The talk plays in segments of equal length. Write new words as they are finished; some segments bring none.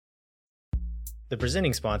The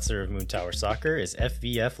presenting sponsor of Moon Tower Soccer is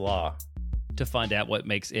FVF Law. To find out what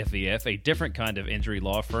makes FVF a different kind of injury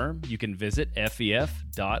law firm, you can visit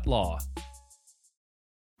fvf.law.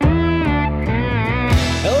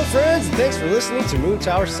 Hello friends, and thanks for listening to Moon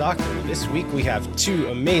Tower Soccer. This week we have two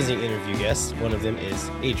amazing interview guests. One of them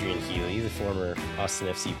is Adrian Healy, the former Austin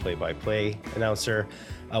FC play-by-play announcer.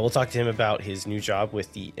 We'll talk to him about his new job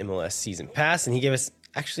with the MLS Season Pass, and he gave us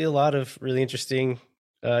actually a lot of really interesting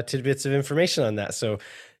tidbits of information on that. So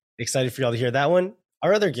excited for y'all to hear that one.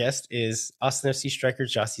 Our other guest is Austin FC striker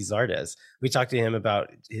Gyasi Zardes. We talked to him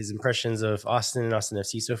about his impressions of Austin and Austin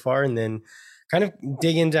FC so far, and then kind of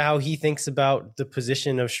dig into how he thinks about the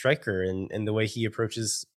position of striker and the way he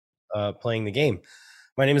approaches playing the game.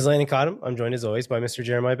 My name is Landon Cottom. I'm joined as always by Mr.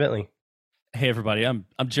 Jeremiah Bentley. Hey everybody, I'm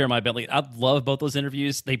Jeremiah Bentley. I love both those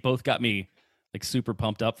interviews. They both got me like super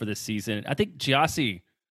pumped up for this season. I think Gyasi,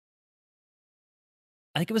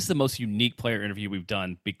 it was the most unique player interview we've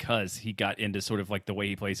done because he got into sort of like the way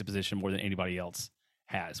he plays the position more than anybody else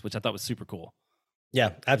has, which I thought was super cool. Yeah,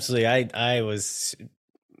 absolutely. I was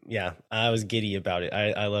giddy about it.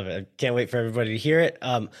 I love it. I can't wait for everybody to hear it.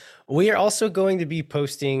 We are also going to be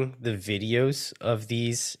posting the videos of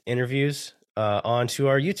these interviews onto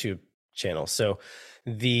our YouTube channel. So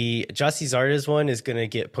the Gyasi Zardes one is going to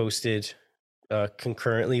get posted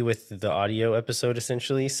concurrently with the audio episode,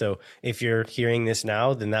 essentially. So if you're hearing this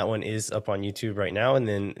now, then that one is up on YouTube right now. And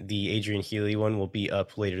then the Adrian Healy one will be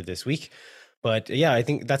up later this week. But yeah, I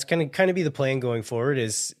think that's going to kind of be the plan going forward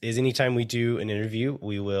is anytime we do an interview,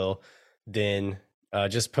 we will then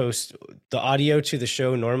just post the audio to the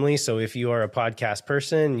show normally. So if you are a podcast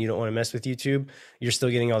person, you don't want to mess with YouTube, you're still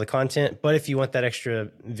getting all the content. But if you want that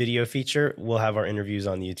extra video feature, we'll have our interviews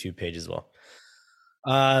on the YouTube page as well.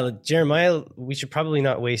 Jeremiah, we should probably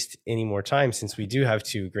not waste any more time since we do have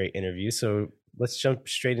two great interviews. So let's jump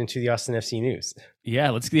straight into the Austin FC news. Yeah,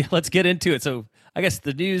 let's get into it. So I guess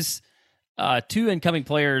the news. Two incoming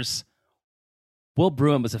players. Will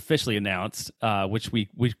Bruin was officially announced, which we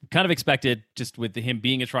kind of expected just with him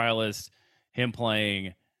being a trialist, him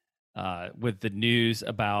playing, with the news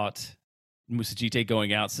about Moussa Djitté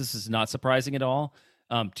going out. So this is not surprising at all.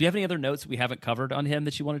 Do you have any other notes we haven't covered on him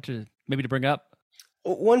that you wanted to maybe to bring up?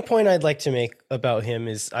 One point I'd like to make about him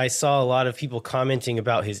is I saw a lot of people commenting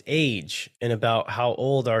about his age and about how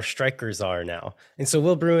old our strikers are now. And so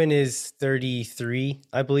Will Bruin is 33,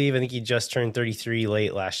 I believe. I think he just turned 33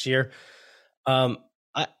 late last year. I'm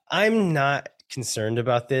not concerned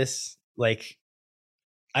about this. Like,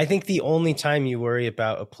 I think the only time you worry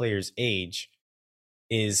about a player's age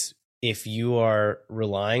is if you are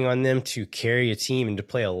relying on them to carry a team and to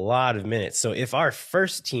play a lot of minutes. So if our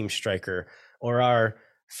first team striker or our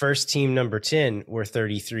first team number 10 were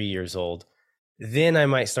 33 years old, then I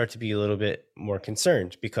might start to be a little bit more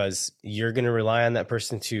concerned because you're going to rely on that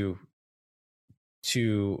person to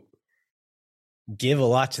give a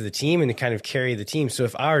lot to the team and to kind of carry the team. So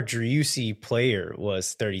if our Driussi player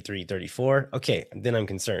was 33, 34, okay, then I'm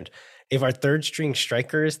concerned. If our third string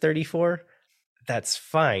striker is 34, that's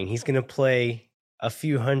fine. He's going to play a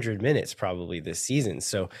few hundred minutes probably this season.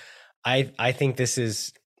 So I think this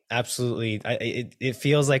is absolutely, it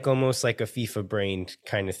feels like almost like a FIFA brained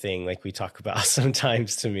kind of thing, like we talk about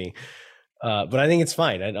sometimes to me. But I think it's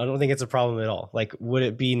fine. I don't think it's a problem at all. Like, would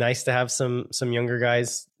it be nice to have some younger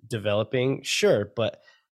guys developing? Sure, but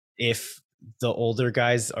if the older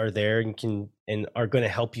guys are there and are going to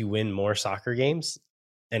help you win more soccer games,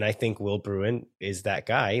 and I think Will Bruin is that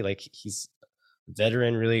guy. Like, he's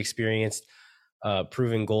veteran, really experienced,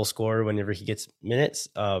 proven goal scorer whenever he gets minutes.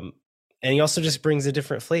 And he also just brings a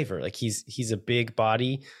different flavor. Like he's a big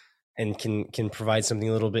body and can provide something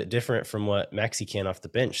a little bit different from what Maxi can off the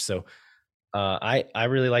bench. So I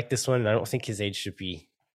really like this one, and I don't think his age should be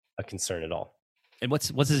a concern at all. And what's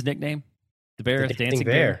his nickname? The Bear, the Dancing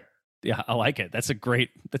Bear. Yeah, I like it. That's a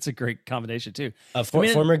great combination too.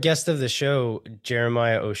 Former guest of the show,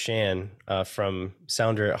 Jeremiah O'Shan from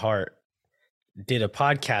Sounder at Heart, did a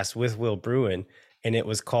podcast with Will Bruin, and it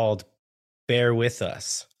was called Bear With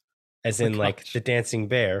Us. As in, like, the dancing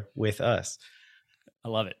bear with us. I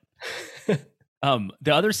love it.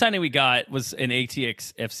 The other signing we got was an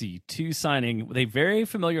ATX FC2 signing with a very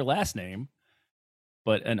familiar last name,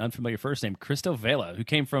 but an unfamiliar first name, Cristo Vela, who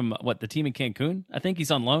came from, the team in Cancun? I think he's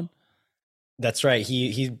on loan. That's right.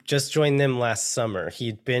 He just joined them last summer.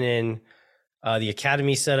 He'd been in the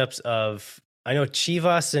academy setups of, I know,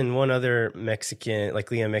 Chivas and one other Mexican, like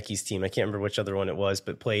Liam Mecky's team. I can't remember which other one it was,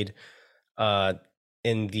 but played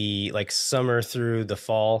in the summer through the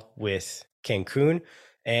fall with Cancun,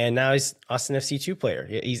 and now he's Austin FC2 player.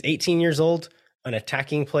 He's 18 years old, an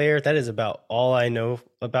attacking player, that is about all I know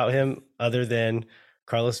about him, other than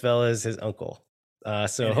Carlos Vela is his uncle.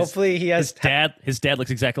 So And hopefully he has his dad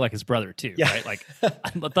looks exactly like his brother too, Yeah. right? Like I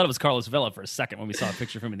thought it was Carlos Vela for a second when we saw a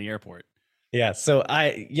picture of him in the airport. Yeah. So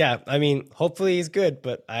I mean, hopefully he's good,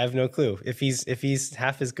 but I have no clue. If he's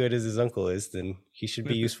half as good as his uncle is, then he should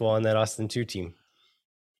be useful on that Austin 2 team.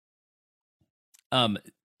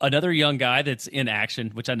 Another young guy that's in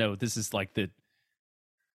action, which I know this is like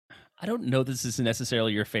I don't know this is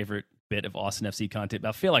necessarily your favorite bit of Austin FC content, but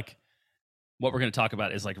I feel like what we're going to talk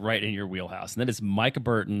about is like right in your wheelhouse. And that is Micah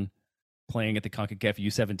Burton playing at the CONCACAF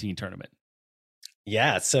U17 tournament.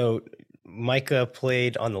 Yeah. So Micah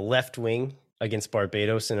played on the left wing against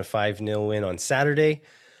Barbados in a 5-0 win on Saturday.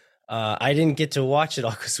 I didn't get to watch it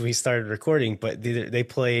all because we started recording, but they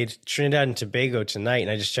played Trinidad and Tobago tonight, and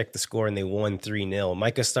I just checked the score, and they won 3-0.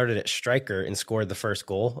 Micah started at striker and scored the first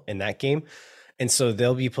goal in that game. And so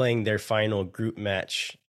they'll be playing their final group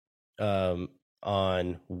match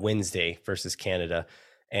on Wednesday versus Canada,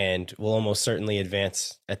 and will almost certainly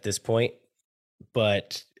advance at this point.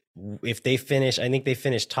 But if they finish, I think they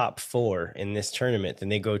finish top 4 in this tournament, then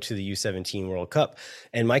they go to the U17 World Cup.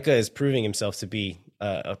 And Micah is proving himself to be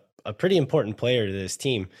a pretty important player to this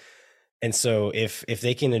team. And so if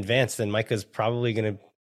they can advance, then Micah's probably going to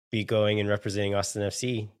be going and representing Austin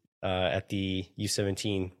FC at the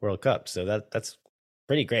U17 World Cup. So that's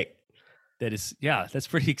pretty great. That's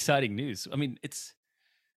pretty exciting news. I mean, it's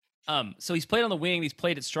so he's played on the wing, he's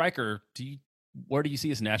played at striker. Where do you see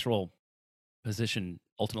his natural position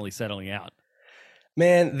ultimately settling out?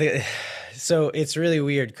 Man, so it's really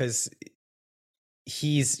weird because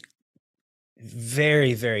he's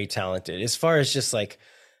very, very talented. As far as just like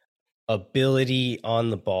ability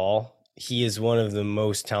on the ball, he is one of the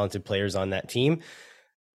most talented players on that team.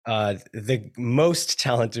 The most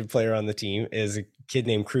talented player on the team is a kid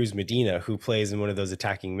named Cruz Medina, who plays in one of those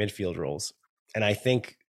attacking midfield roles. And I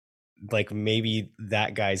think like maybe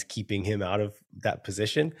that guy's keeping him out of that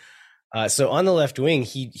position. So on the left wing,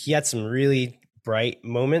 he had some really bright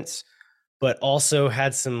moments, but also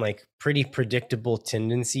had some like pretty predictable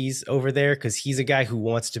tendencies over there, because he's a guy who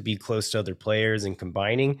wants to be close to other players and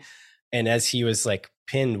combining. And as he was like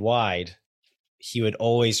pinned wide, he would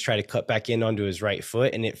always try to cut back in onto his right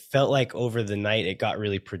foot. And it felt like over the night, it got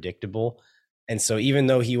really predictable. And so even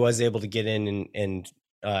though he was able to get in and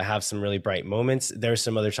have some really bright moments, there are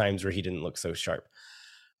some other times where he didn't look so sharp.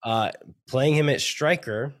 Playing him at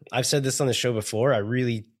striker, I've said this on the show before, I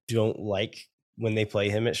really don't like when they play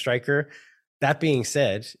him at striker. That being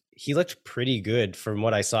said, he looked pretty good from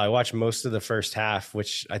what I saw. I watched most of the first half,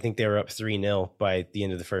 which I think they were up 3-0 by the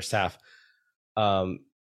end of the first half.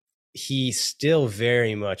 He still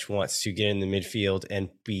very much wants to get in the midfield and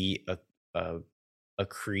be a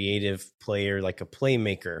creative player, like a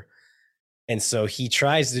playmaker. And so he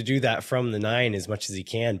tries to do that from the 9 as much as he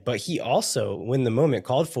can. But he also, when the moment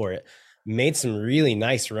called for it, made some really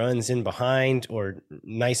nice runs in behind or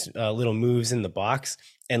nice little moves in the box,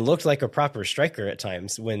 and looked like a proper striker at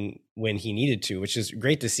times when he needed to, which is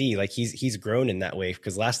great to see. Like he's grown in that way,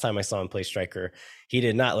 because last time I saw him play striker, he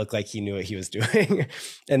did not look like he knew what he was doing.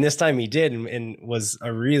 And this time he did, and was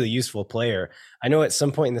a really useful player. I know at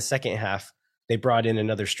some point in the second half, they brought in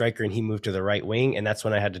another striker and he moved to the right wing, and that's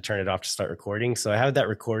when I had to turn it off to start recording. So I have that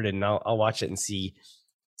recorded, and I'll watch it and see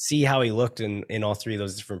how he looked in all 3 of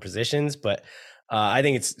those different positions. But I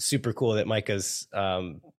think it's super cool that Micah's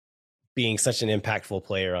being such an impactful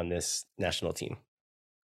player on this national team.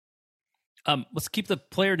 Let's keep the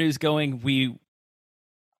player news going.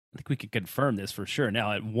 I think we can confirm this for sure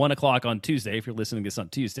now at 1:00 on Tuesday. If you're listening to this on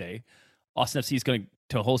Tuesday, Austin FC is going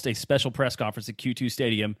to host a special press conference at Q2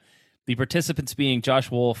 Stadium. The participants being Josh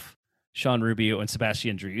Wolf, Sean Rubio, and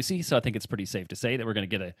Sebastian Driussi. So I think it's pretty safe to say that we're going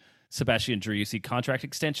to get a Sebastian Driussi contract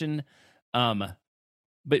extension. But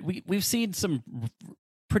we've seen some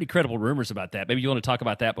pretty credible rumors about that. Maybe you want to talk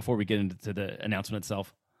about that before we get into the announcement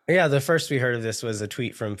itself. Yeah, the first we heard of this was a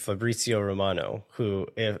tweet from Fabrizio Romano, who,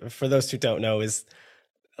 for those who don't know, is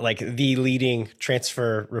like the leading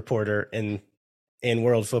transfer reporter in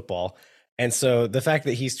world football. And so the fact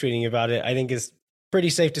that he's tweeting about it, I think, is pretty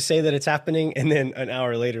safe to say that it's happening. And then an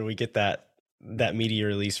hour later, we get that media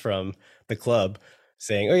release from the club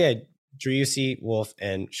saying, oh yeah, Driussi, Wolf,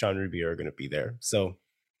 and Sean Rubio are going to be there. So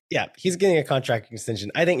yeah, he's getting a contract extension.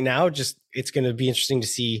 I think now it's going to be interesting to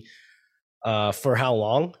see for how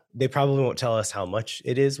long. They probably won't tell us how much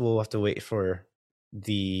it is. We'll have to wait for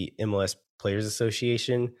the MLS Players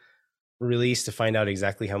Association release to find out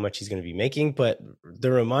exactly how much he's going to be making. But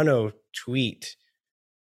the Romano tweet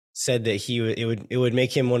said that it would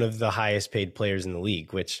make him one of the highest paid players in the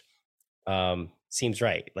league, which seems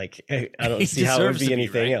right. Like I don't He see how it would deserves to be be,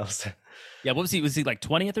 anything right? else. Yeah, what was he? Was he like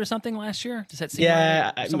 20th or something last year? Does that seem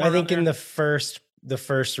right? Yeah, Somewhere I around think in there. the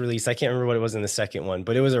first release, I can't remember what it was in the second one,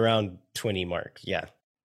 but it was around 20 mark. Yeah.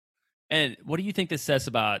 And what do you think this says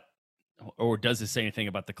about, or does this say anything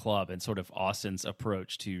about the club and sort of Austin's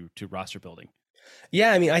approach to roster building?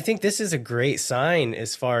 Yeah, I mean, I think this is a great sign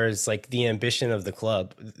as far as like the ambition of the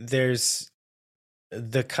club. There's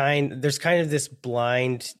kind of this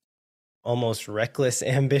blind, almost reckless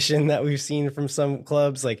ambition that we've seen from some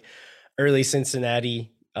clubs, like early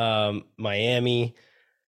Cincinnati, Miami.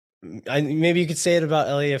 Maybe you could say it about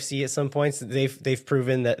LAFC at some points. They've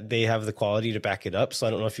proven that they have the quality to back it up. So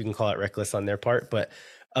I don't know if you can call it reckless on their part, but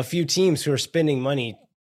a few teams who are spending money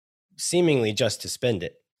seemingly just to spend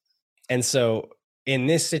it. And so in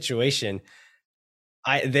this situation,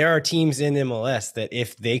 there are teams in MLS that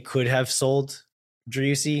if they could have sold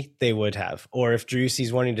Driussi, they would have. Or if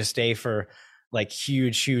Driussi's wanting to stay for like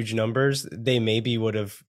huge numbers, they maybe would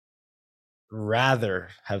have rather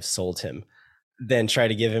have sold him than try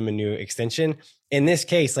to give him a new extension. In this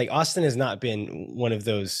case, like Austin has not been one of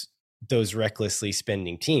those recklessly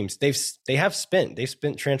spending teams. They've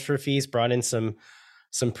spent transfer fees, brought in some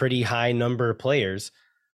pretty high number players,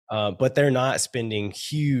 but they're not spending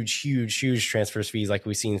huge transfer fees like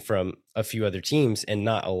we've seen from a few other teams, and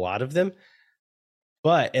not a lot of them.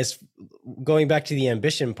 But as going back to the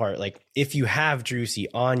ambition part, like if you have Driussi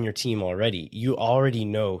on your team already, you already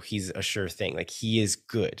know he's a sure thing. Like he is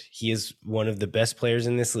good. He is one of the best players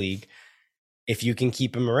in this league. If you can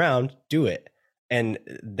keep him around, do it. And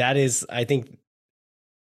that is, I think,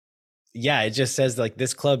 yeah, it just says like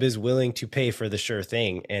this club is willing to pay for the sure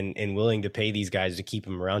thing and willing to pay these guys to keep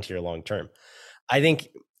him around here long term. I think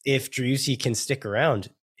if Driussi can stick around,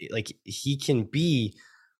 like he can be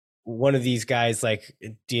one of these guys like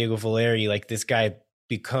Diego Valeri, like this guy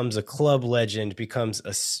becomes a club legend, becomes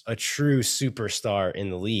a true superstar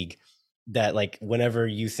in the league, that like whenever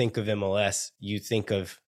you think of MLS, you think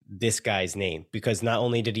of this guy's name, because not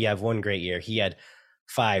only did he have one great year, he had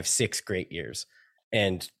 5-6 great years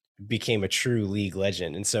and became a true league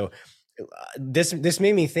legend. And so this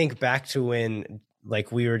made me think back to when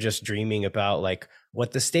like we were just dreaming about like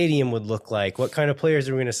what the stadium would look like, what kind of players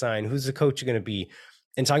are we going to sign, who's the coach going to be,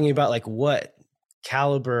 and talking about like what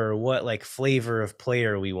caliber or what like flavor of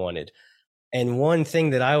player we wanted. And one thing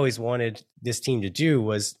that I always wanted this team to do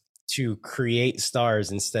was to create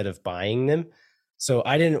stars instead of buying them. So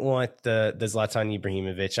I didn't want the Zlatan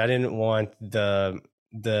Ibrahimovic. I didn't want the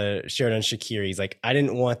Sheridan Shakiris. Like I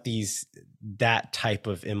didn't want that type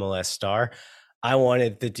of MLS star. I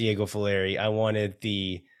wanted the Diego Valeri. I wanted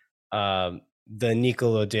the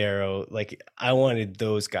Nico Lodero. Like I wanted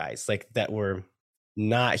those guys like that were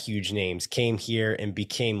not huge names, came here and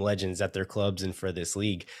became legends at their clubs and for this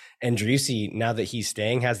league. And Driussi, now that he's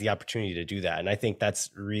staying, has the opportunity to do that. And I think that's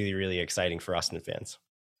really, really exciting for Austin fans.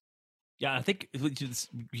 Yeah, I think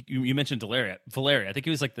you mentioned Valeri. I think he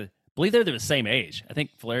was like believe they're the same age. I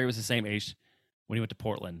think Valeri was the same age when he went to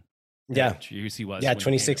Portland. Yeah. Driussi was. Yeah,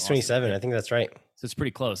 26, 27. I think that's right. So it's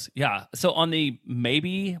pretty close. Yeah. So on the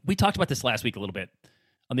maybe, we talked about this last week a little bit.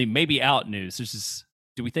 On the maybe out news,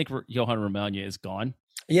 do we think Johan Romagna is gone?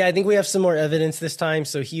 Yeah, I think we have some more evidence this time.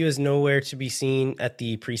 So he was nowhere to be seen at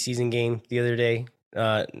the preseason game the other day,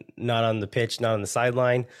 not on the pitch, not on the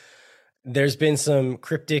sideline. There's been some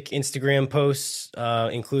cryptic Instagram posts,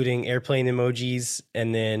 including airplane emojis.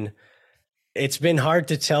 And then it's been hard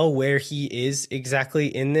to tell where he is exactly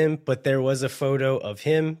in them, but there was a photo of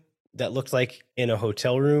him that looked like in a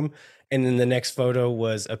hotel room. And then the next photo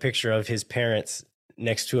was a picture of his parents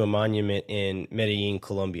next to a monument in Medellin,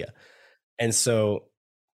 Colombia. And so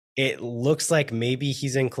it looks like maybe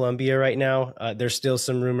he's in Colombia right now. There's still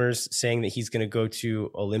some rumors saying that he's going to go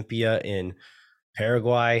to Olympia in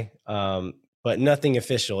Paraguay, but nothing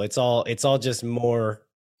official. It's all just more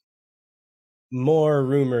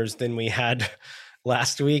rumors than we had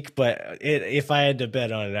last week. But if I had to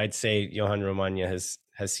bet on it, I'd say Johan Romagna has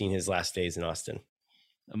seen his last days in Austin.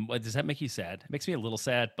 Does that make you sad? It makes me a little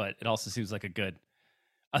sad, but it also seems like a good.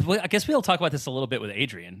 I guess we'll talk about this a little bit with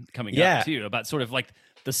Adrian coming up too, about sort of like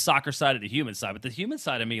the soccer side of the human side. But the human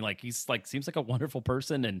side, I mean, like he's like seems like a wonderful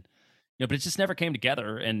person, and but it just never came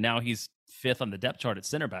together. And now he's 5th on the depth chart at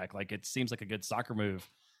center back. Like it seems like a good soccer move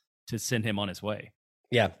to send him on his way.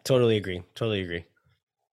 Yeah, totally agree.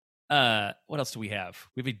 What else do we have?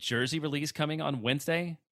 We have a jersey release coming on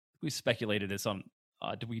Wednesday. We speculated this on.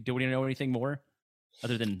 Do we know anything more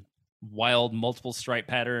other than wild multiple stripe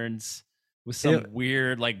patterns with some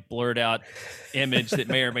weird like blurred out image that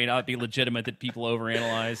may or may not be legitimate that people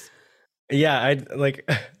overanalyzed? Yeah, I like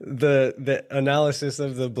the analysis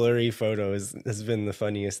of the blurry photo has been the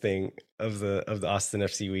funniest thing of the Austin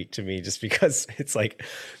FC week to me, just because it's like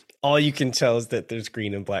all you can tell is that there's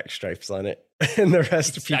green and black stripes on it, and the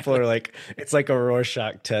rest of people Exactly. are like, it's like a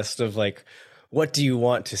Rorschach test of like, what do you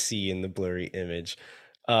want to see in the blurry image?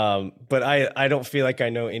 But I don't feel like I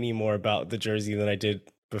know any more about the jersey than I did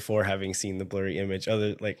before having seen the blurry image.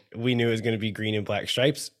 Other like we knew it was going to be green and black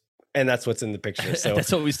stripes, and that's what's in the picture. So That's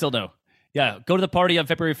what we still know. Yeah, go to the party on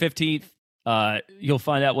February 15th. You'll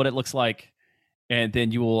find out what it looks like, and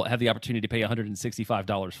then you will have the opportunity to pay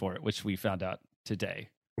 $165 for it, which we found out today.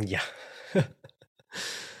 yeah.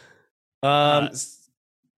 I was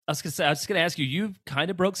just gonna ask you. You kind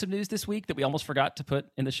of broke some news this week that we almost forgot to put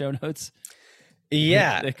in the show notes.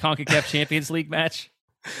 Yeah, The CONCACAF Champions League match.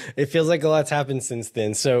 it feels like a lot's happened since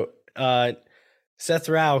then. So Seth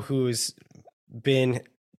Rao, who's been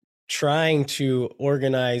trying to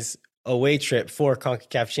organize a away trip for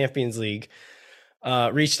CONCACAF Champions League,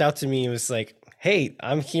 reached out to me and was like, "Hey,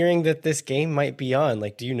 I'm hearing that this game might be on.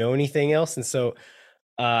 Like, do you know anything else?" And so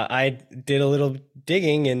I did a little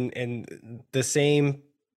digging, and the same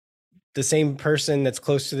person that's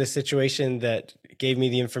close to this situation that gave me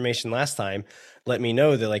the information last time let me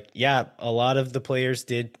know that, like, yeah, a lot of the players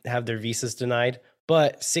did have their visas denied,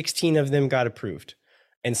 but 16 of them got approved.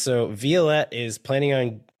 And so Violette is planning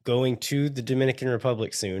on going to the Dominican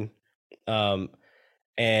Republic soon,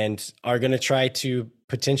 and are going to try to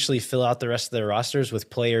potentially fill out the rest of their rosters with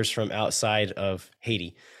players from outside of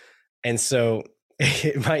Haiti. And so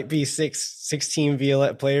it might be 16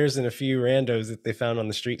 Violette players and a few randos that they found on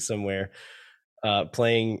the street somewhere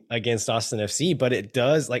playing against Austin FC. But it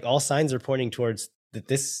does, like, all signs are pointing towards that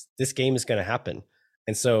this game is going to happen.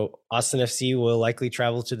 And so Austin FC will likely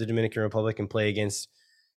travel to the Dominican Republic and play against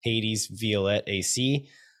Haiti's Violette AC.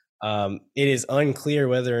 It is unclear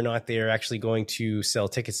whether or not they are actually going to sell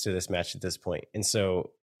tickets to this match at this point. And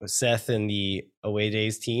so Seth and the Away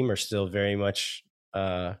Days team are still very much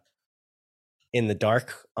in the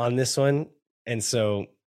dark on this one. And so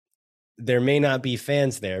there may not be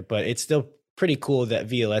fans there, but it's still pretty cool that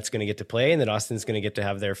Violette's going to get to play and that Austin's going to get to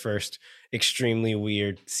have their first extremely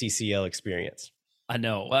weird CCL experience. I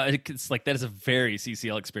know. It's like that is a very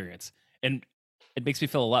CCL experience. And it makes me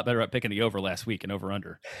feel a lot better at picking the over last week and over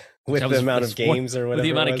under. With the amount of games or whatever. With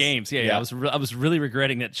the amount of games. Yeah. I was really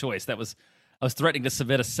regretting that choice. I was threatening to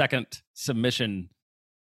submit a second submission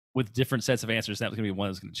with different sets of answers. That was going to be one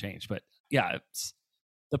that was going to change. But yeah, it's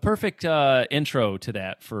the perfect intro to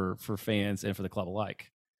that for fans and for the club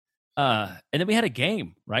alike. And then we had a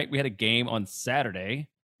game, right? We had a game on Saturday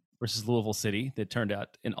versus Louisville City that turned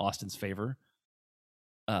out in Austin's favor.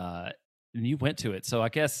 And you went to it. So I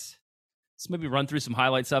guess let's maybe run through some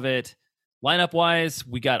highlights of it. Lineup wise,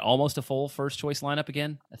 we got almost a full first choice lineup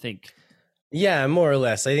again, I think. Yeah, more or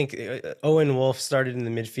less. I think Owen Wolf started in the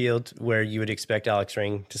midfield where you would expect Alex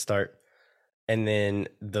Ring to start. And then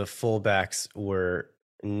the fullbacks were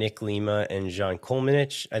Nick Lima and Jean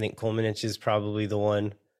Kolmanich. I think Kolmanich is probably the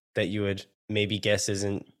one that you would maybe guess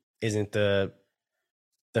isn't the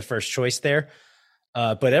first choice there.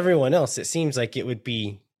 But everyone else, it seems like it would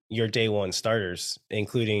be your day one starters,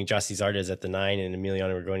 including Jossie Zardes at the 9 and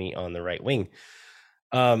Emiliano Rigoni on the right wing.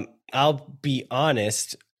 I'll be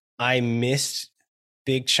honest, I missed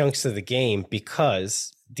big chunks of the game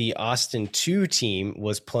because the Austin 2 team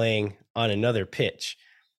was playing on another pitch.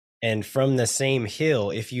 And from the same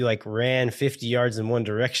hill, if you like ran 50 yards in one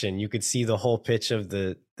direction, you could see the whole pitch of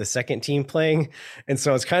the second team playing. And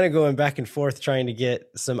so I was kind of going back and forth trying to get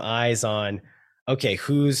some eyes on, okay,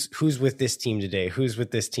 who's with this team today? Who's with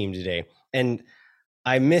this team today? And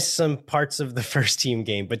I missed some parts of the first team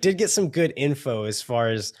game, but did get some good info as far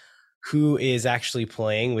as who is actually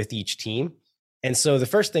playing with each team. And so the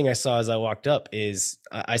first thing I saw as I walked up is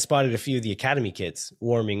I spotted a few of the academy kids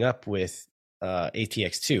warming up with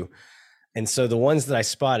ATX2. And so the ones that I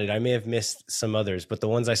spotted, I may have missed some others, but the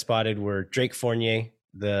ones I spotted were Drake Fournier,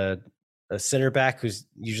 the center back, who's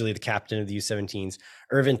usually the captain of the U17s,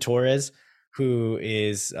 Irvin Torres, who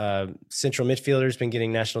is central midfielder, has been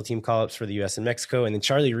getting national team call-ups for the US and Mexico, and then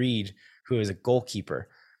Charlie Reed, who is a goalkeeper.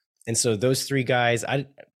 And so those three guys,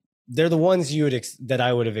 they're the ones that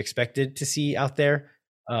I would have expected to see out there.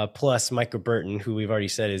 Plus Michael Burton, who we've already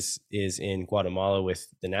said is in Guatemala with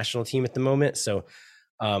the national team at the moment. So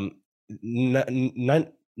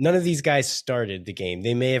none of these guys started the game.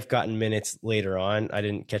 They may have gotten minutes later on. I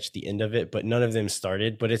didn't catch the end of it, but none of them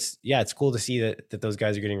started. But it's cool to see that those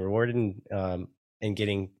guys are getting rewarded and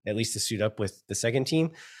getting at least to suit up with the second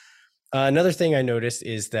team. Another thing I noticed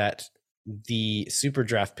is that the super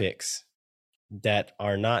draft picks that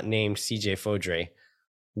are not named CJ Fodre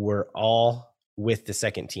were all with the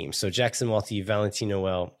second team. So Jackson Walty, Valentin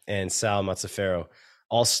Noel, and Sal Mazzaferro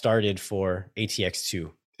all started for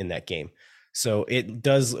ATX2 in that game. So it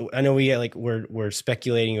does. I know we're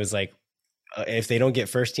speculating. It was like if they don't get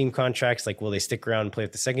first team contracts, like will they stick around and play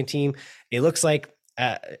with the second team? It looks like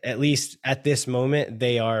at least at this moment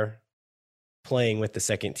they are playing with the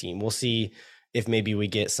second team. We'll see if maybe we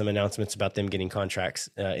get some announcements about them getting contracts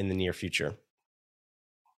in the near future.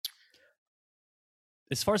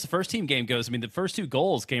 As far as the first team game goes, I mean, the first 2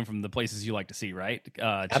 goals came from the places you like to see, right?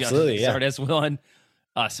 Absolutely, yeah. Zardes won,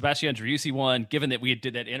 Sebastian Driussi won. Given that we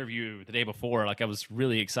did that interview the day before, like I was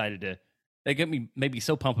really excited to. They get me maybe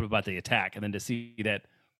so pumped about the attack, and then to see that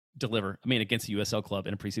deliver. I mean, against a USL club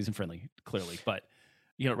in a preseason friendly, clearly, but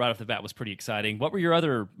right off the bat was pretty exciting. What were your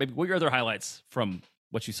other highlights from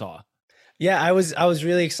what you saw? Yeah, I was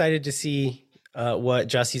really excited to see what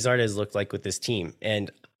Gyasi Zardes looked like with this team,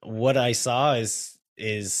 and what I saw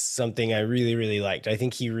is something I really, really liked. I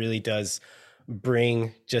think he really does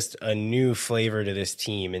bring just a new flavor to this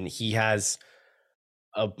team, and he has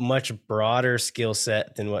a much broader skill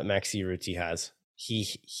set than what Maxi Ruti has.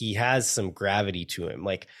 He has some gravity to him.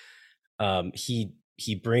 Like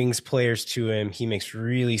he brings players to him. He makes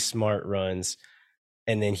really smart runs,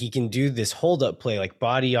 and then he can do this hold up play, like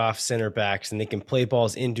body off center backs, and they can play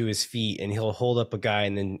balls into his feet, and he'll hold up a guy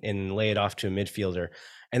and lay it off to a midfielder.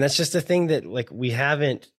 And that's just a thing that like we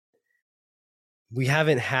haven't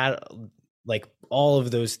had like all of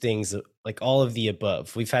those things, like all of the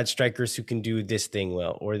above. We've had strikers who can do this thing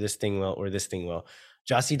well, or this thing well, or this thing well.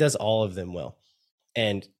 Gyasi does all of them well.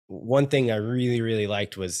 And one thing I really, really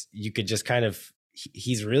liked was you could just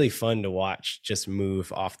he's really fun to watch just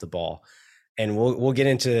move off the ball. And we'll get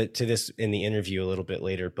into this in the interview a little bit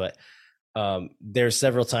later, but there's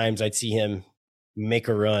several times I'd see him make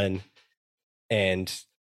a run and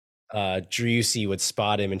Driussi would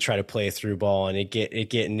spot him and try to play a through ball, and it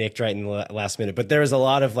get nicked right in the last minute. But there was a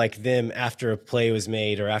lot of like them after a play was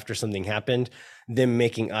made or after something happened, them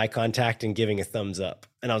making eye contact and giving a thumbs up.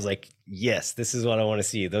 And I was like, yes, this is what I want to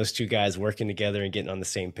see. Those two guys working together and getting on the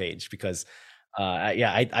same page, because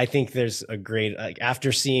I think there's a great, like,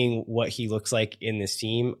 after seeing what he looks like in this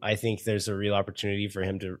team, I think there's a real opportunity for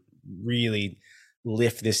him to really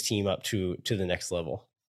lift this team up to the next level.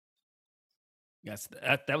 Yes,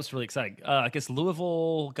 that was really exciting. I guess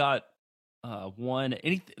Louisville got one.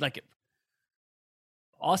 Anything like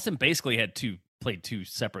Austin basically played 2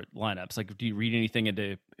 separate lineups. Like, do you read anything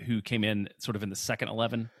into who came in sort of in the second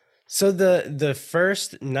 11? So the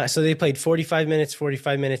first, so they played 45 minutes,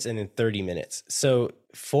 and then 30 minutes. So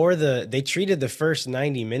they treated the first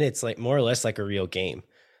 90 minutes like more or less like a real game.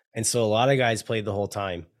 And so a lot of guys played the whole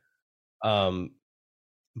time.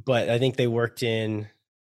 But I think they worked in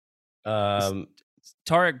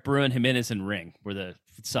Tarek, Bruin, Jimenez, and Ring were the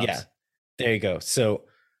subs. Yeah, there you go. So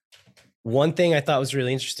one thing I thought was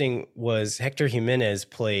really interesting was Hector Jimenez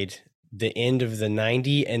played the end of the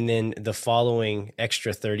 90 and then the following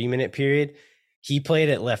extra 30-minute period. He played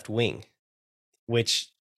at left wing, which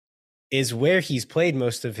is where he's played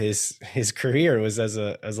most of his career, was as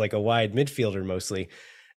like a wide midfielder mostly.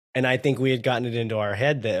 And I think we had gotten it into our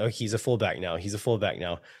head that he's a fullback now.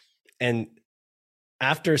 And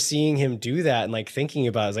after seeing him do that and like thinking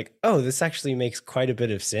about it, I was like, oh, this actually makes quite a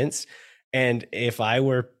bit of sense. And if I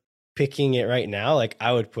were picking it right now, like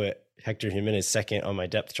I would put Hector Jimenez second on my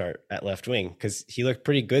depth chart at left wing, because he looked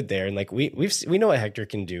pretty good there. And like we know what Hector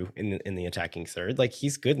can do in the attacking third. Like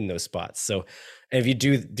he's good in those spots. So if you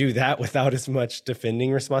do that without as much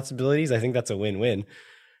defending responsibilities, I think that's a win-win.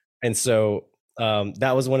 And so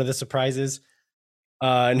that was one of the surprises.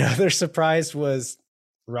 Another surprise was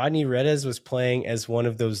Rodney Redes was playing as one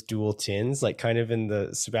of those dual tins, like kind of in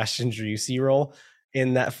the Sebastian Driussi role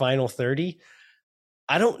in that final 30.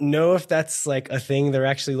 I don't know if that's like a thing they're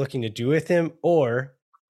actually looking to do with him, or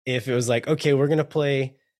if it was like, okay, we're going to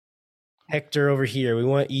play Hector over here. We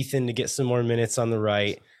want Ethan to get some more minutes on the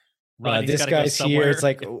right. This guy's here. It's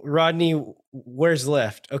like, Rodney, where's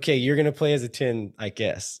left? Okay, you're going to play as a 10, I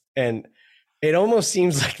guess. And it almost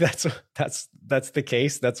seems like that's the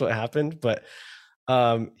case. That's what happened. But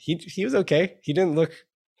he was okay. He didn't look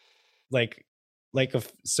like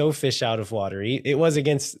so fish out of water. It was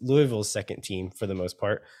against Louisville's second team for the most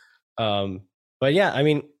part. But yeah, I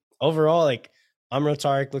mean, overall, like Amro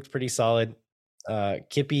Tarek looked pretty solid.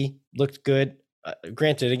 Kippy looked good.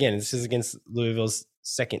 Granted, again, this is against Louisville's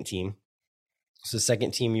second team. So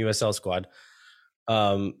second team USL squad.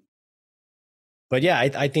 But yeah,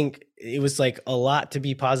 I think it was like a lot to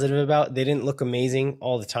be positive about. They didn't look amazing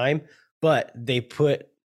all the time, but they put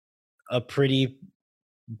a pretty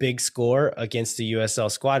big score against the USL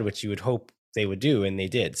squad, which you would hope they would do, and they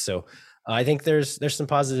did. So I think there's some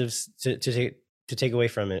positives to take away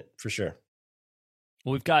from it for sure.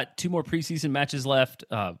 Well, we've got 2 more preseason matches left.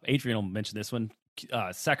 Adrian will mention this one.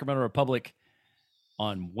 Sacramento Republic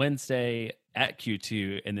on Wednesday at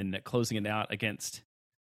Q2, and then closing it out against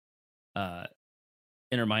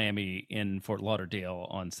Inter Miami in Fort Lauderdale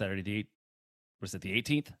on Saturday. Was it the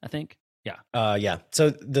 18th, I think? Yeah. Yeah. So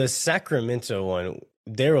the Sacramento one,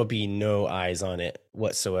 there will be no eyes on it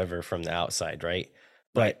whatsoever from the outside, right?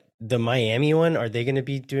 But the Miami one, are they going to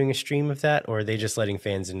be doing a stream of that, or are they just letting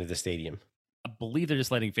fans into the stadium? I believe they're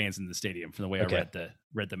just letting fans in the stadium from the way I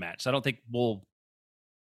read the match. So I don't think I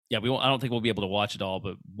don't think we'll be able to watch it all,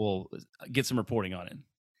 but we'll get some reporting on it.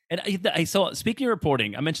 And I saw, speaking of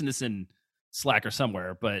reporting, I mentioned this in Slack or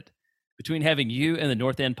somewhere, but between having you and the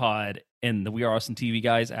North End Pod and the We Are Austin TV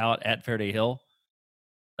guys out at Faraday Hill,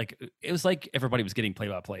 like it was like everybody was getting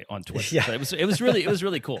play-by-play on Twitter. Yeah. So it was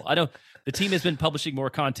really cool. I know the team has been publishing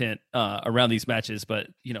more content around these matches, but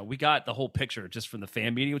we got the whole picture just from the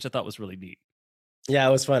fan meeting, which I thought was really neat. Yeah,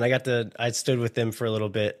 it was fun. I stood with them for a little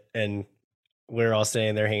bit, and we're all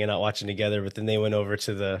staying there hanging out watching together, but then they went over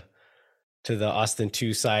to the Austin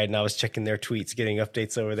 2 side, and I was checking their tweets, getting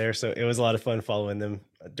updates over there. So it was a lot of fun following them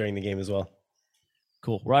during the game as well.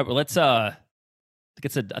 Cool. Right. Well, let's I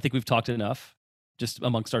think we've talked enough just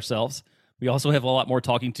amongst ourselves. We also have a lot more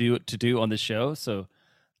talking to do on this show. So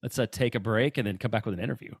let's take a break and then come back with an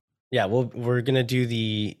interview. Yeah, we're going to do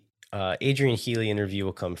the Adrian Healy interview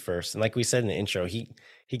will come first. And like we said in the intro, he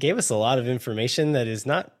gave us a lot of information that is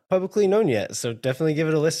not publicly known yet. So definitely give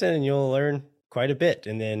it a listen and you'll learn quite a bit.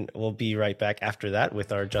 And then we'll be right back after that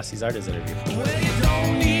with our Jussie Zardes interview. Well, you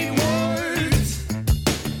don't need words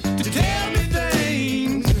to tell me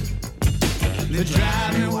things that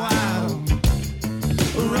drive me wild,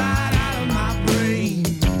 right out of my brain.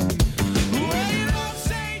 Well, you don't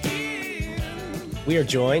say it. We are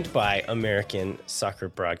joined by American soccer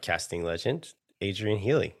broadcasting legend, Adrian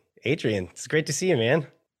Healy. Adrian, it's great to see you, man.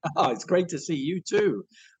 Oh, it's great to see you too,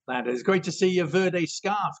 Landon. It's great to see your Verde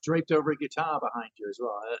scarf draped over a guitar behind you as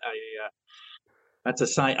well. That's a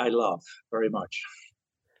sight I love very much.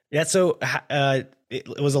 Yeah, so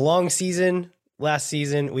it was a long season last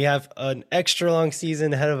season. We have an extra long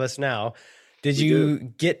season ahead of us now. Did you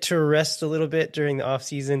get to rest a little bit during the off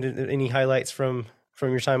season? Any highlights from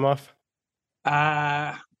your time off?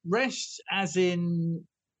 Rest as in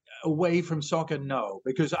away from soccer? No,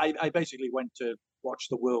 because I basically went to watch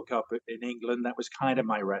the World Cup in England. That was kind of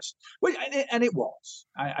my rest. Well, and it was.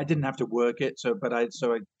 I didn't have to work it, so I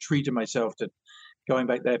treated myself to going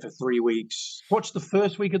back there for 3 weeks. Watched the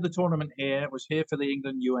first week of the tournament here. Was here for the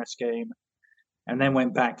England-US game, and then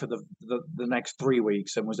went back for the next 3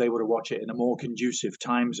 weeks and was able to watch it in a more conducive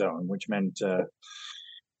time zone, which meant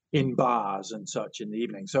in bars and such in the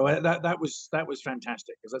evening. So that was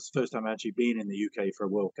fantastic, because that's the first time I've actually been in the UK for a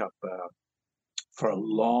World Cup for a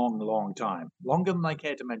long time, longer than I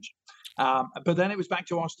care to mention. But then it was back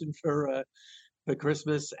to Austin for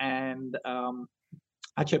Christmas, and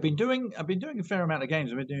actually I've been doing a fair amount of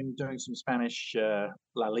games. I've been doing some Spanish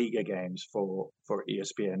La Liga games for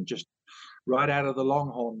ESPN, just right out of the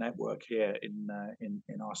Longhorn network here in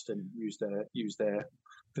Austin. Use their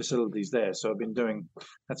facilities there. So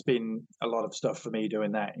that's been a lot of stuff for me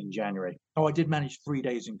doing that in January. Oh, I did manage 3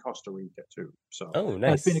 days in Costa Rica too. So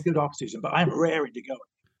nice. It's been a good off season, but I'm raring to go.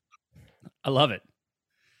 I love it.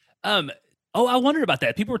 I wondered about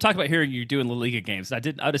that. People were talking about hearing you doing La Liga games. I'd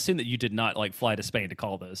assume that you did not fly to Spain to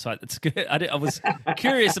call those. So it's good. I was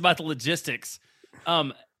curious about the logistics.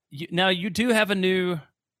 Now you do have a new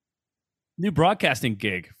broadcasting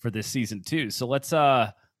gig for this season too. So let's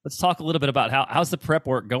talk a little bit about how's the prep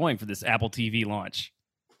work going for this Apple TV launch.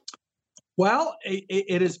 Well,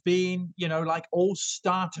 it has been, like all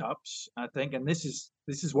startups, I think, and this is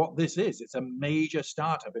what this is. It's a major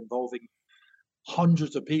startup involving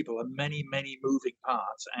hundreds of people and many moving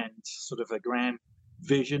parts, and sort of a grand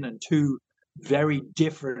vision, and two very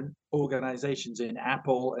different organizations in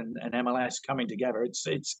Apple and MLS coming together. It's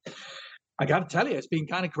I got to tell you, it's been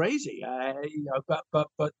kind of crazy.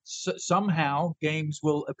 But somehow games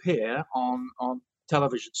will appear on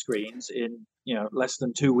television screens in less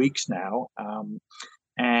than 2 weeks now, I'm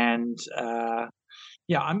kind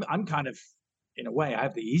of, in a way, I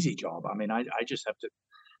have the easy job. I mean, I just have to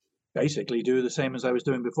basically do the same as I was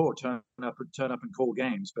doing before, turn up and call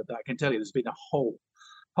games. But I can tell you, there's been a whole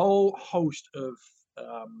host of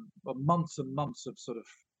months and months of sort of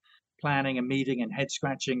planning and meeting and head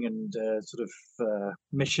scratching and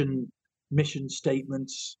mission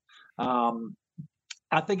statements. I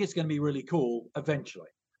think it's going to be really cool eventually.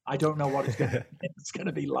 I don't know what it's going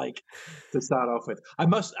to be like to start off with. I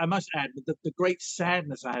must add that the great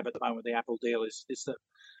sadness I have at the moment with the Apple deal is that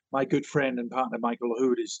my good friend and partner Michael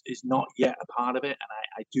Lahoud is not yet a part of it, and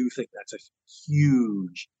I do think that's a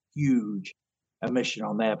huge omission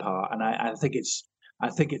on their part, and I think it's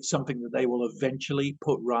something that they will eventually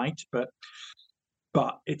put right, but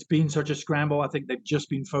it's been such a scramble. I think they've just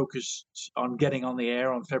been focused on getting on the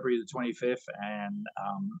air on February the 25th, and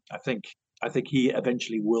I think he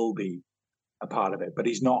eventually will be a part of it, but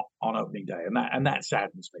he's not on opening day, and that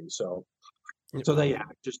saddens me. So there you have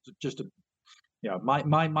it. Just a,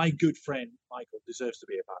 my good friend Michael deserves to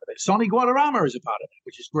be a part of it. Sonny Guadarrama is a part of it,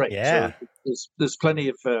 which is great. Yeah. So there's plenty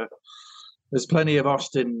of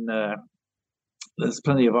Austin. There's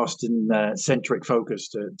plenty of Austin centric focus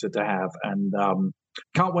to have, and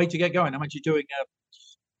can't wait to get going. I'm actually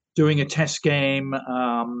doing a test game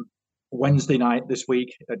Wednesday night this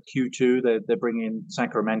week at Q2. They're bringing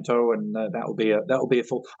Sacramento, and that'll be a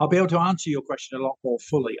full. I'll be able to answer your question a lot more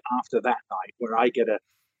fully after that night, where I get a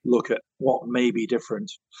look at what may be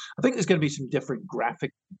different. I think there's going to be some different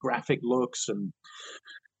graphic looks and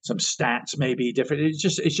some stats may be different. It's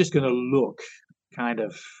just going to look kind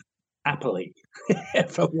of Apple-y,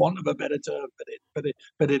 for want of a better term,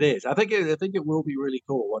 but it is. I think it will be really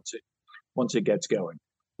cool once it gets going.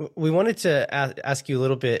 We wanted to ask you a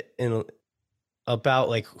little bit about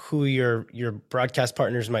like who your broadcast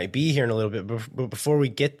partners might be here in a little bit, but before we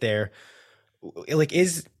get there, like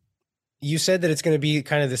you said that it's going to be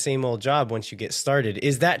kind of the same old job once you get started.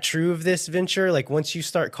 Is that true of this venture? Like once you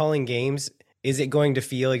start calling games, is it going to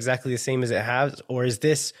feel exactly the same as it has, or is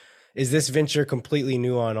this venture completely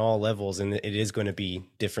new on all levels and it is going to be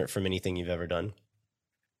different from anything you've ever done?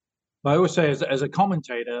 I always say as a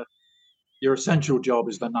commentator, your essential job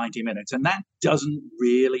is the 90 minutes, and that doesn't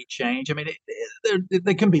really change. I mean,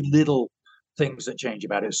 there can be little things that change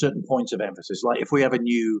about it, certain points of emphasis. Like if we have a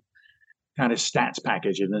new kind of stats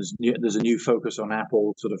package and there's a new focus on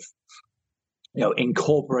Apple sort of,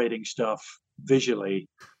 incorporating stuff visually,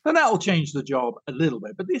 then that will change the job a little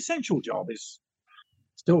bit. But the essential job is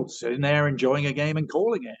still sitting there enjoying a game and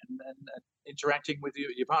calling it and interacting with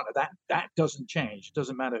your partner. That doesn't change. It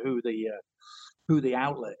doesn't matter who the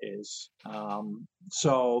outlet is.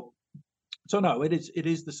 So no, it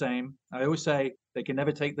is the same. I always say they can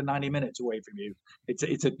never take the 90 minutes away from you.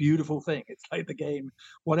 It's a beautiful thing. It's like the game.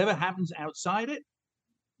 Whatever happens outside it,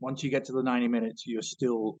 once you get to the 90 minutes, you're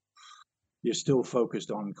still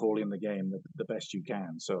focused on calling the game the best you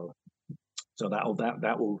can. So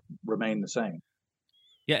that will remain the same.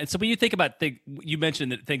 Yeah, and so when you think about you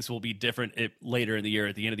mentioned that things will be different later in the year,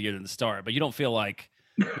 at the end of the year than the start, but you don't feel like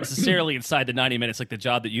necessarily inside the 90 minutes, like the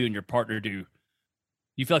job that you and your partner do,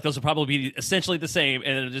 you feel like those will probably be essentially the same,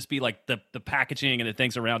 and it'll just be like the packaging and the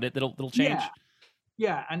things around it that'll change.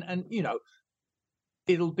 Yeah, and I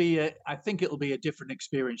think it'll be a different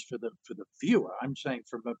experience for the viewer. I'm saying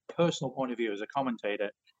from a personal point of view as a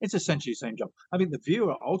commentator, it's essentially the same job. I mean, the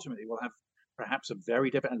viewer ultimately will have perhaps a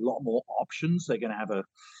very different, a lot more options. I think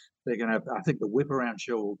the Whip Around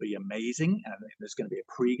show will be amazing. And I think there's going to be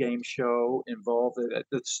a pre-game show involved.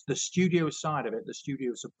 The studio side of it, the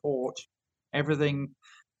studio support, everything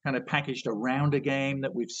kind of packaged around a game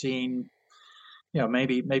that we've seen,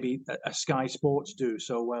 maybe a Sky Sports do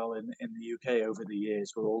so well in the UK over the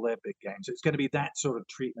years with all their big games. It's going to be that sort of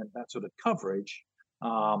treatment, that sort of coverage.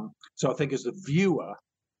 So I think as the viewer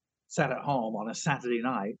sat at home on a Saturday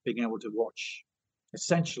night, being able to watch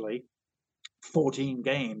essentially 14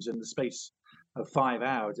 games in the space of 5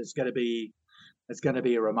 hours, it's going to be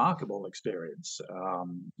a remarkable experience.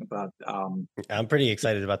 But I'm pretty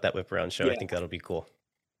excited about that Whip Around show. Yeah. I think that'll be cool.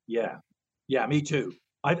 Yeah, me too.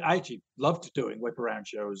 I actually loved doing Whip Around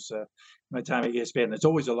shows. My time at ESPN, it's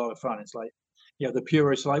always a lot of fun. It's like, the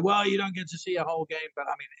purists are like, well, you don't get to see a whole game, but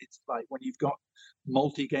I mean, it's like when you've got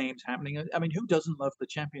multi-games happening. I mean, who doesn't love the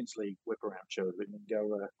Champions League Whip Around shows? We can go,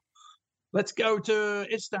 let's go to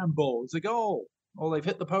Istanbul. It's a goal, or they've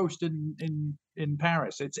hit the post in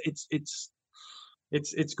Paris. It's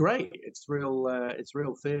great. It's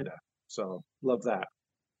real theater. So love that.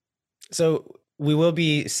 So we will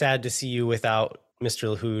be sad to see you without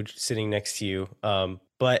Mr. Lahoud sitting next to you,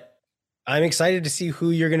 but I'm excited to see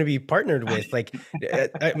who you're going to be partnered with. Like,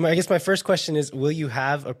 I guess my first question is, will you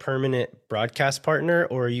have a permanent broadcast partner,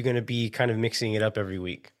 or are you going to be kind of mixing it up every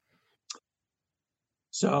week?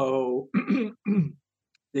 So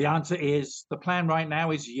the answer is, the plan right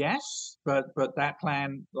now is yes, but that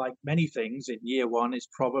plan, like many things in year one, is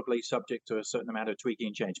probably subject to a certain amount of tweaking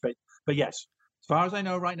and change. But yes, as far as I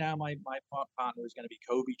know right now, my partner is going to be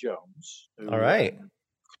Kobe Jones. All right.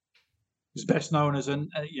 Who's best known as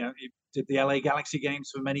did the LA Galaxy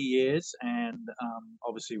games for many years, and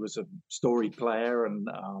obviously was a storied player. And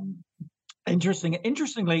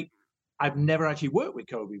interestingly, I've never actually worked with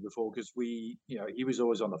Kobe before because he was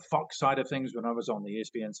always on the Fox side of things when I was on the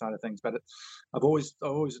ESPN side of things. But I've always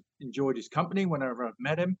enjoyed his company whenever I've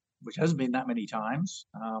met him, which hasn't been that many times.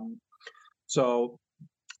 And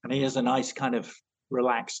he has a nice kind of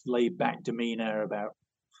relaxed, laid-back demeanor about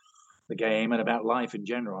the game and about life in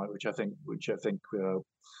general, which I think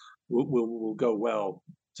will go well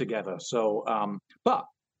together. So, but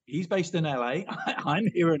he's based in LA. I'm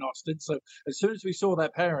here in Austin. So as soon as we saw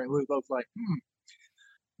that pairing, we were both like,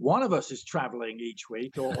 one of us is traveling each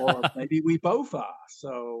week, or maybe we both are.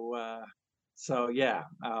 So yeah.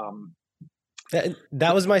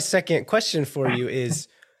 That was my second question for you is,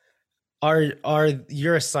 are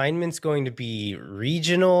your assignments going to be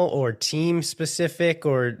regional or team specific,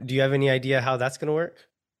 or do you have any idea how that's going to work?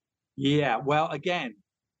 Yeah, well, again,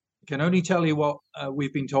 I can only tell you what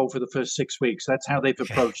we've been told for the first 6 weeks. That's how they've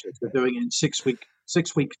approached it. They're doing it in 6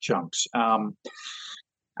 week chunks.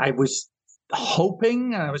 I was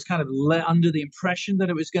hoping, I was kind of under the impression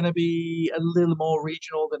that it was going to be a little more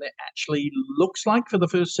regional than it actually looks like for the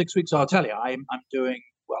first 6 weeks. I'll tell you, I'm doing,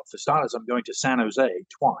 well, for starters, I'm going to San Jose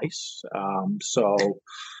twice. So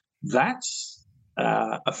that's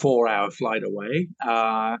a 4-hour flight away.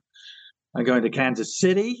 I'm going to Kansas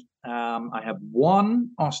City. I have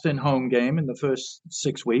one Austin home game in the first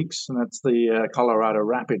 6 weeks, and that's the Colorado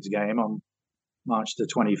Rapids game on March the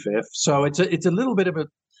 25th. So it's a little bit of a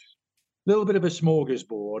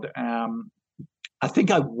smorgasbord. I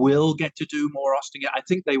think I will get to do more Austin. I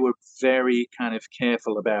think they were very kind of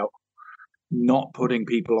careful about not putting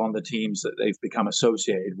people on the teams that they've become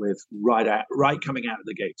associated with right coming out of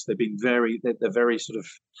the gates. They've been they're very sort of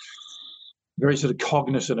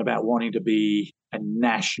cognizant about wanting to be a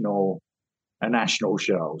national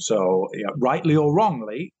show. So rightly or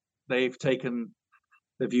wrongly, they've taken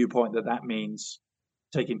the viewpoint that means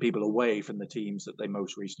taking people away from the teams that they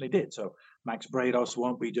most recently did. So Max Brados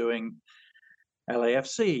won't be doing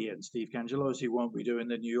LAFC, and Steve Cangelosi won't be doing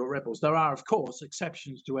the New York Rebels. There are, of course,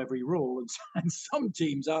 exceptions to every rule, and some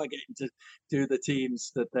teams are getting to do the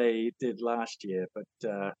teams that they did last year. But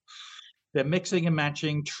they're mixing and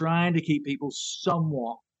matching, trying to keep people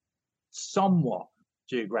somewhat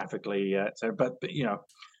geographically. But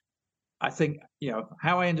I think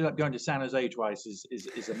how I ended up going to San Jose twice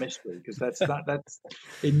is a mystery, because that's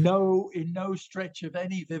in no stretch of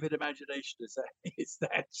any vivid imagination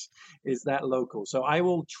is that local. So I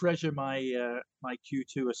will treasure my my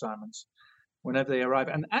Q2 assignments whenever they arrive.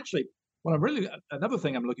 And actually, another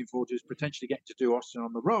thing I'm looking forward to is potentially getting to do Austin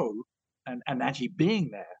on the road and actually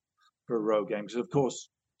being there for a road game, because of course,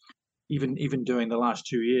 even doing the last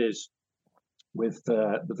 2 years with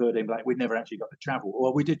the Verde and Black, we never actually got to travel.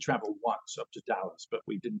 Well, we did travel once up to Dallas, but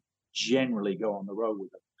we didn't generally go on the road with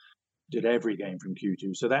them. Did every game from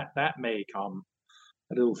Q2, so that may come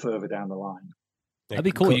a little further down the line. That'd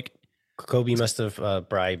be cool. Kobe must have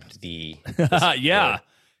bribed the yeah.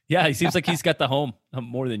 He seems like he's got the home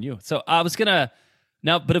more than you. So I was gonna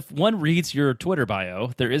now, but if one reads your Twitter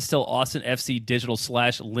bio, there is still Austin FC digital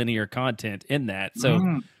 / linear content in that.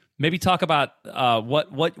 So maybe talk about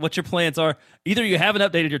what your plans are. Either you haven't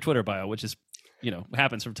updated your Twitter bio, which is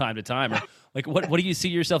happens from time to time, or like what do you see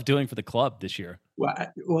yourself doing for the club this year? Well,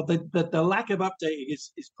 the lack of updating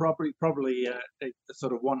is probably a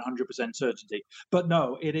sort of 100% certainty. But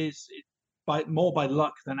no, it is more by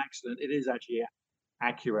luck than accident. It is actually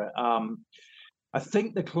accurate. I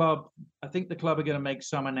think the club are going to make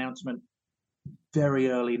some announcement very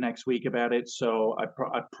early next week about it, so I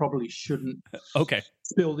probably shouldn't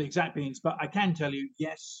spill the exact beans, but I can tell you,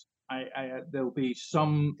 yes, there'll be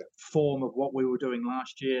some form of what we were doing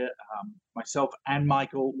last year. Myself and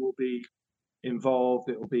Michael will be involved.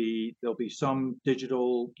 There'll be some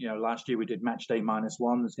digital. Last year we did Match Day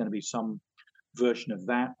 -1. There's going to be some version of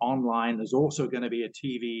that online. There's also going to be a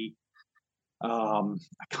TV. I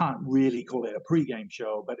can't really call it a pregame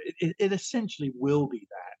show, but it essentially will be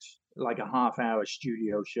that, like a half-hour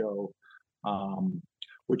studio show,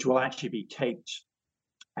 which will actually be taped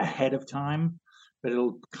ahead of time, but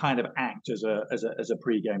it'll kind of act as a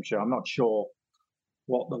pregame show. I'm not sure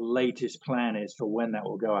what the latest plan is for when that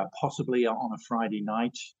will go out, possibly on a Friday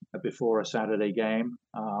night before a Saturday game,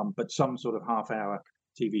 but some sort of half-hour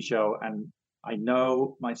TV show. And I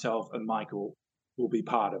know myself and Michael will be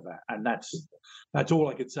part of that, and that's all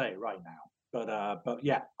I could say right now. But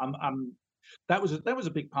yeah, that was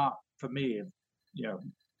a big part for me of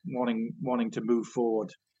wanting to move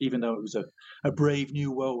forward, even though it was a brave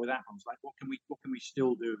new world with that. I was like, what can we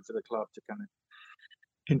still do for the club to kind of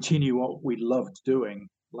continue what we loved doing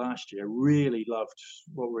last year. Really loved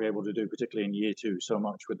what we were able to do, particularly in year 2, so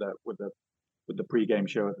much with the pre-game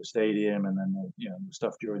show at the stadium, and then the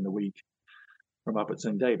stuff during the week from up at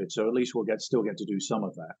St. David. So at least we'll still get to do some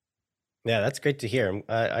of that. Yeah, that's great to hear.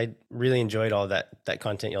 I really enjoyed all that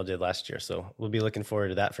content y'all did last year, so we'll be looking forward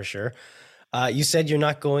to that for sure. You said you're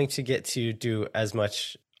not going to get to do as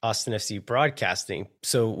much Austin FC broadcasting,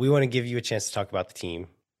 so we want to give you a chance to talk about the team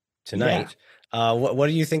tonight. Yeah. What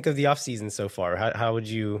do you think of the offseason so far? How would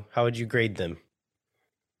you grade them?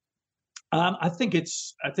 I think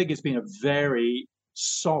it's been a very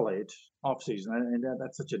solid offseason, and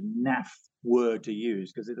that's such a naff word to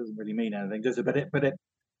use because it doesn't really mean anything, does it?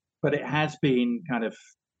 But it has been kind of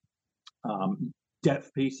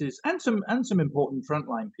depth pieces and some important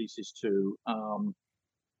frontline pieces too.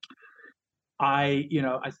 I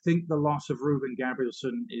think the loss of Ruben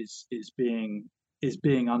Gabrielsen is being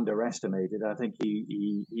underestimated. I think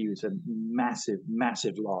he was a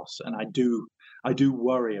massive loss, and I do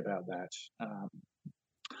worry about that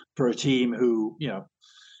for a team who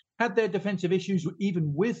had their defensive issues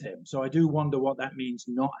even with him. So I do wonder what that means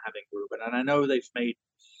not having Ruben. And I know they've made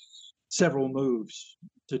several moves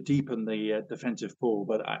to deepen the defensive pool,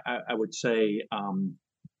 but I would say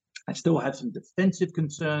I still have some defensive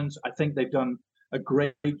concerns. I think they've done a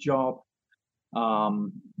great job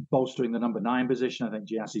bolstering the number 9 position. I think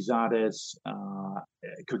Giassi Zardes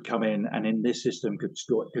could come in and in this system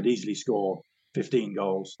could easily score 15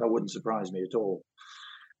 goals. That wouldn't surprise me at all.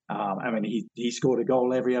 I mean, he scored a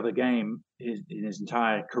goal every other game in his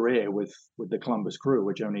entire career with the Columbus Crew,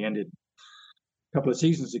 which only ended a couple of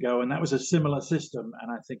seasons ago, and that was a similar system.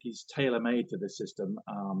 And I think he's tailor-made for this system.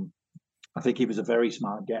 I think he was a very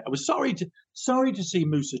smart get. I was sorry to see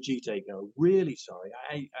Moussa Djite go. Really sorry.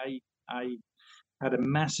 I had a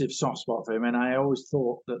massive soft spot for him, and I always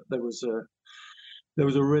thought that there was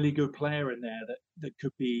a really good player in there that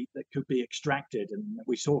could be extracted, and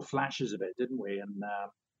we saw flashes of it, didn't we?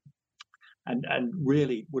 And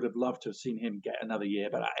really would have loved to have seen him get another year.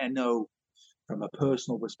 But I know from a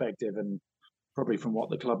personal perspective, and probably from what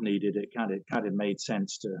the club needed, it kind of made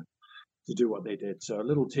sense to do what they did. So a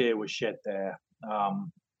little tear was shed there.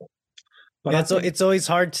 But yeah, it's always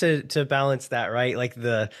hard to balance that, right? Like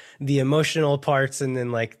the emotional parts and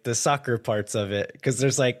then like the soccer parts of it, because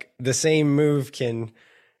there's like the same move can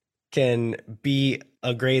be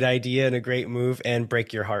a great idea and a great move and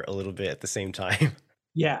break your heart a little bit at the same time.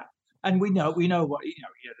 Yeah, and we know what he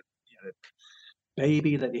had a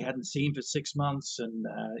baby that he hadn't seen for 6 months, and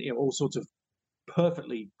all sorts of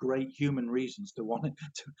perfectly great human reasons to want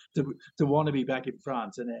to be back in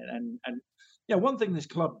France. And one thing this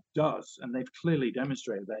club does, and they've clearly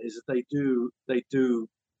demonstrated that, is that they do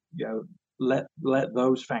let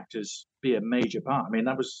those factors be a major part. I mean,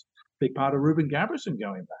 that was a big part of Ruben Gabrielsen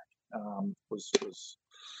going back. Was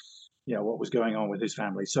what was going on with his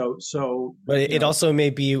family. But it also may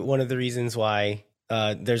be one of the reasons why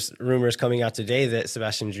there's rumors coming out today that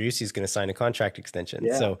Sebastian Driussi is going to sign a contract extension.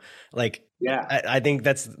 Yeah. So I think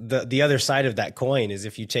that's the other side of that coin, is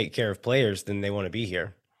if you take care of players, then they want to be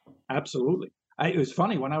here. Absolutely. It was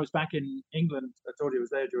funny when I was back in England. I told you I was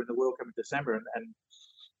there during the World Cup in December, and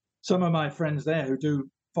some of my friends there who do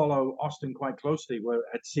follow Austin quite closely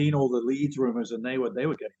had seen all the Leeds rumors, and they were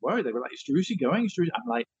getting worried. They were like, "Is Driussi going? I'm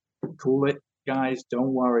like, cool it, guys.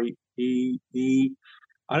 Don't worry.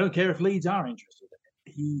 I don't care if Leeds are interested in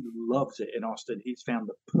it. He loves it in Austin. He's found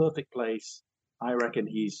the perfect place. I reckon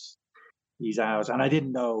he's ours." And I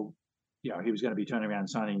didn't know, he was going to be turning around and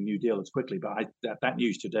signing a new deal as quickly. But that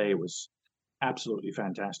news today was absolutely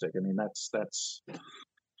fantastic. I mean, that's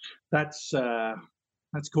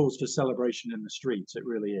cause for celebration in the streets. It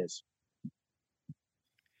really is.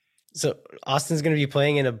 So Austin's going to be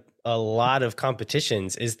playing in a lot of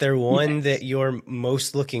competitions. Is there one that you're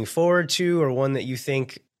most looking forward to, or one that you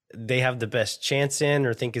think they have the best chance in,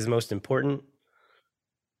 or think is most important?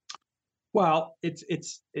 Well,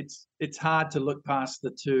 it's hard to look past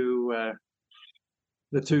the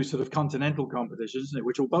two sort of continental competitions,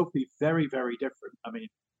 which will both be very, very different. I mean,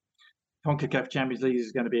 CONCACAF Champions League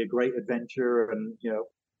is going to be a great adventure, and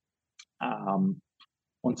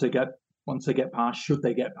once they get past, should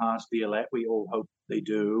they get past Violet, we all hope they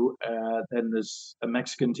do. Then there's a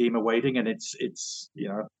Mexican team awaiting, and it's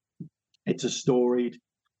a storied,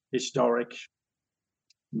 historic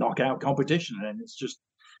knockout competition, and it's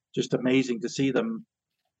just amazing to see them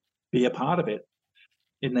be a part of it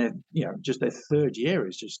in their just their third year.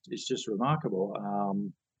 It's just remarkable.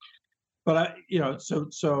 But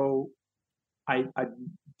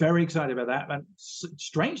I'm very excited about that, and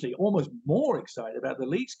strangely, almost more excited about the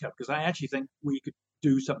Leagues Cup, because I actually think we could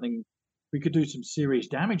do something we could do some serious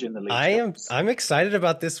damage in the league. I'm excited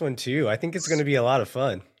about this one too. I think it's going to be a lot of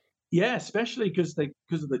fun. Yeah, especially because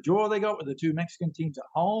of the draw they got with the two Mexican teams at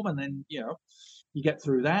home, and then you get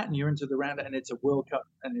through that and you're into the round, and it's a World Cup,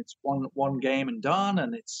 and it's one game and done,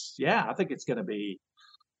 and I think it's going to be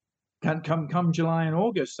come July and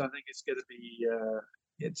August. I think it's going to be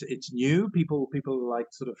it's new. People are like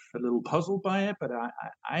sort of a little puzzled by it, but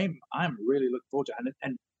I'm really looking forward to it,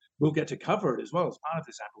 and we'll get to cover it as well as part of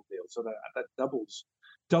this Apple deal, so that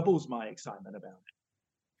doubles my excitement about it.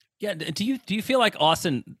 Yeah, do you feel like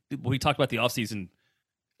Austin? We talked about the offseason,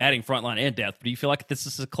 adding frontline and depth. Do you feel like this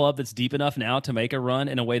is a club that's deep enough now to make a run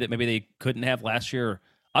in a way that maybe they couldn't have last year?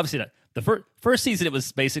 Obviously, the first season it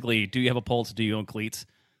was basically, do you have a pulse? Do you own cleats?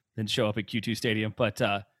 Then show up at Q2 Stadium. But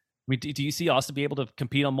do you see Austin be able to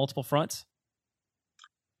compete on multiple fronts?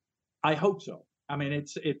 I hope so. I mean,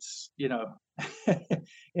 it's it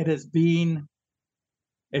has been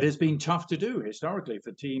tough to do historically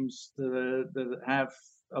for teams that have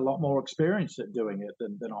a lot more experience at doing it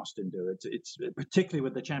than Austin do. It's particularly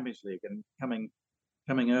with the Champions League and coming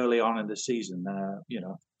early on in the season.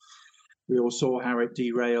 We all saw how it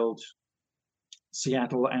derailed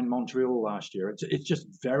Seattle and Montreal last year. It's just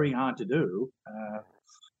very hard to do,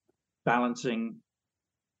 balancing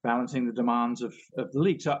the demands of the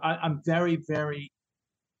league. So I'm very, very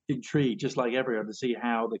intrigued, just like everyone, to see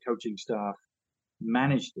how the coaching staff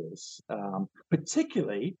managed this,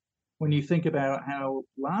 particularly when you think about how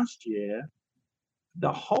last year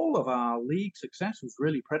the whole of our league success was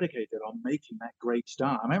really predicated on making that great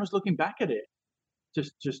start. I mean, I was looking back at it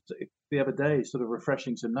just the other day, sort of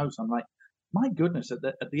refreshing some notes. I'm like, my goodness, at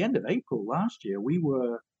the end of April last year,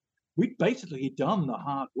 we'd basically done the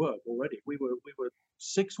hard work already. We were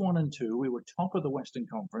 6-1-2. We were top of the Western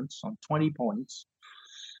Conference on 20 points.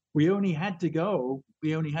 We only had to go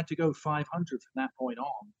 500 from that point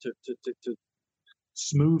on to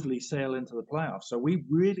smoothly sail into the playoffs. So we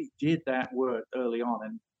really did that work early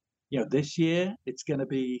on, and this year it's going to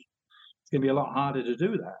be a lot harder to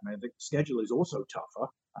do that. I mean, the schedule is also tougher,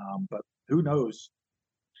 but who knows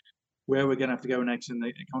where we're going to have to go next in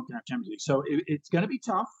the CONCACAF Champions League. So it's going to be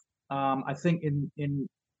tough. I think in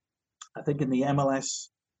the MLS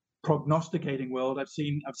prognosticating world, I've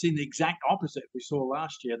seen the exact opposite we saw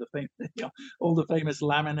last year. All the famous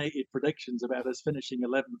laminated predictions about us finishing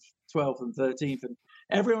 11th, 12th, and 13th, and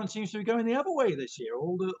everyone seems to be going the other way this year.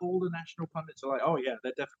 All the national pundits are like, oh yeah,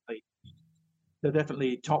 they're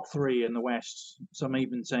definitely top three in the West. Some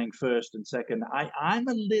even saying first and second. I'm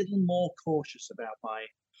a little more cautious about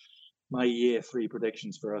my year three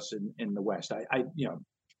predictions for us in the West. I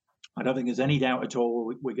don't think there's any doubt at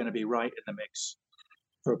all we're going to be right in the mix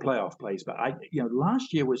for a playoff place. But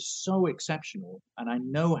last year was so exceptional, and I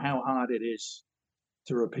know how hard it is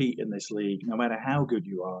to repeat in this league, no matter how good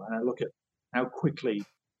you are. And I look at how quickly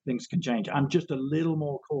things can change. I'm just a little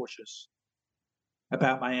more cautious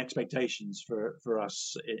about my expectations for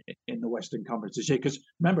us in the Western Conference this year. Because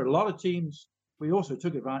remember, a lot of teams, we also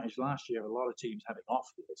took advantage last year of a lot of teams having off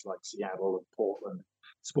years, like Seattle and Portland,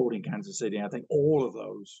 Sporting Kansas City. I think all of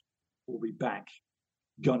those will be back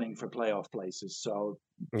gunning for playoff places. So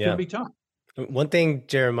it's going to be tough. One thing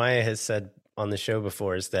Jeremiah has said on the show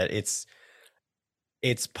before is that it's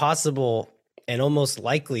possible and almost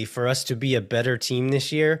likely for us to be a better team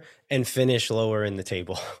this year and finish lower in the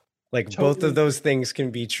table. Like totally. Both of those things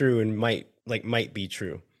can be true and might be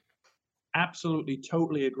true. Absolutely,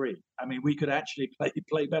 totally agree. I mean, we could actually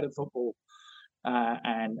play better football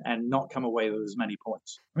and not come away with as many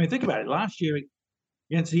points. I mean, think about it. Last year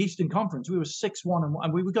against the Eastern Conference, we were 6-1,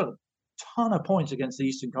 and we got a ton of points against the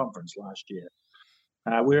Eastern Conference last year.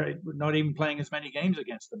 We're not even playing as many games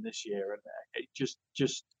against them this year, and it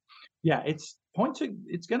it's points.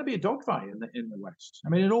 It's going to be a dogfight in the West. I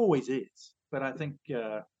mean, it always is, but I think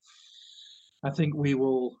we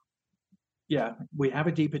will. Yeah, we have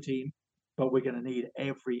a deeper team, but we're going to need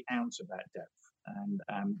every ounce of that depth,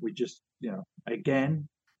 and we just again,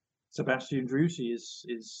 Sebastian Driussi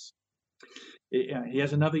is. He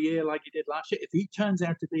has another year like he did last year. If he turns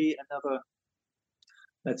out to be another,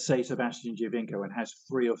 let's say, Sebastian Giovinco, and has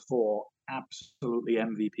 3 or 4 absolutely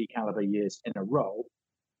MVP caliber years in a row,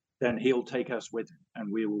 then he'll take us with him,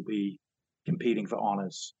 and we will be competing for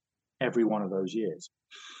honors every one of those years.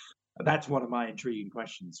 That's one of my intriguing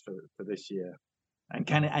questions for this year. And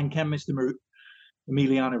can Mr.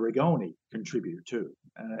 Emiliano Rigoni contribute too?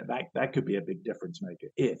 That could be a big difference maker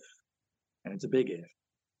and it's a big if.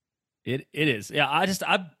 It is. Yeah, I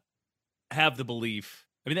have the belief.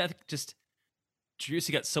 I mean, that just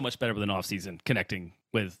Driussi got so much better with an offseason connecting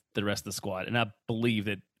with the rest of the squad, and I believe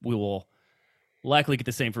that we will likely get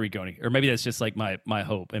the same for Rigoni, or maybe that's just like my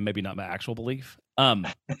hope and maybe not my actual belief.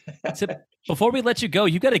 So before we let you go,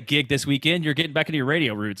 you got a gig this weekend. You're getting back into your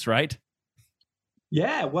radio roots, right?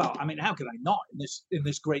 Yeah, well, I mean, how could I not in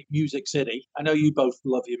this great music city? I know you both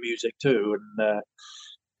love your music too, and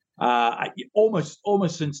I almost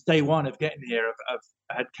since day one of getting here, I've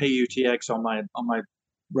had KUTX on my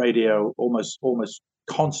radio almost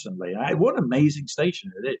constantly. What an amazing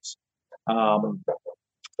station it is.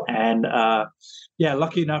 Yeah,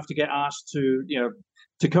 lucky enough to get asked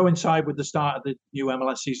to coincide with the start of the new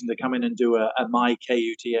MLS season to come in and do a my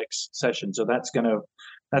KUTX session. So that's gonna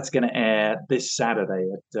air this Saturday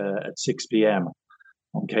at 6 p.m.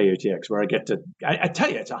 on KUTX, where I get to. I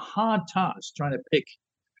tell you, it's a hard task trying to pick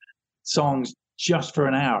songs just for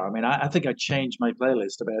an hour. I mean, I think I changed my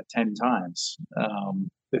playlist about 10 times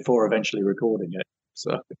before eventually recording it.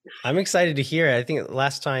 So I'm excited to hear it. I think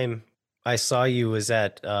last time I saw you was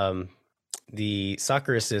at the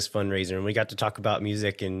Soccer Assist fundraiser, and we got to talk about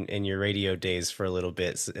music in your radio days for a little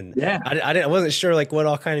bit. And yeah, I wasn't sure like what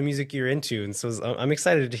all kind of music you're into, and so I'm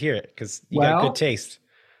excited to hear it because you got good taste.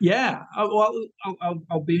 Yeah, well,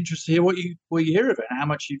 I'll be interested to hear what you hear of it and how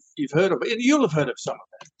much you've heard of it. You'll have heard of some of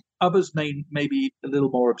it. Others may be a little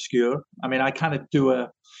more obscure. I mean, I kind of do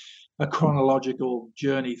a chronological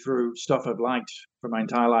journey through stuff I've liked for my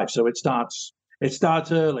entire life. So it starts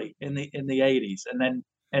early in the 80s and then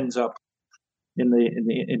ends up in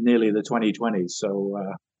nearly the 2020s.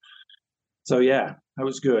 So yeah, that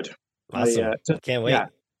was good. Awesome. Can't wait.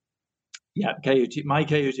 Yeah, my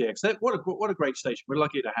KUTX. What a great station. We're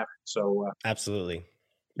lucky to have it. So absolutely.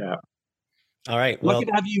 Yeah. All right. Lucky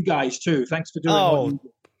to have you guys too. Thanks for doing what you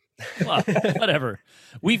do. Well, whatever.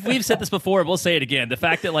 We've said this before. We'll say it again. The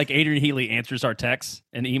fact that like Adrian Healy answers our texts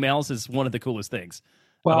and emails is one of the coolest things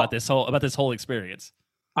about this whole experience.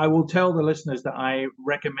 I will tell the listeners that I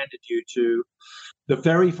recommended you to the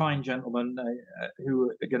very fine gentlemen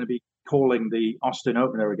who are going to be calling the Austin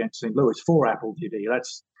opener against St. Louis for Apple TV.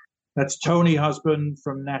 That's Tony Husband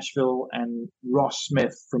from Nashville and Ross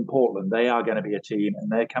Smith from Portland. They are going to be a team, and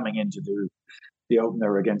they're coming in to do the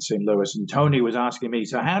opener against St. Louis. And Tony was asking me,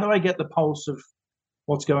 so how do I get the pulse of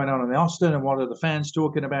what's going on in Austin and what are the fans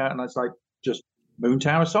talking about? And I was like, just Moon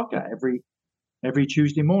Tower Soccer every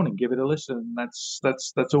Tuesday morning. Give it a listen.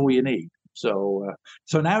 That's all you need. So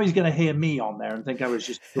now he's going to hear me on there and think I was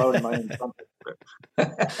just blowing my own trumpet.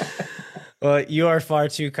 Well, you are far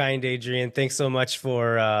too kind, Adrian. Thanks so much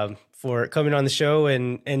for coming on the show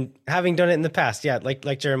and having done it in the past. Yeah,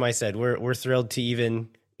 like Jeremiah said, we're thrilled to even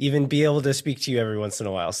be able to speak to you every once in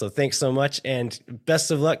a while. So thanks so much, and best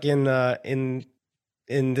of luck in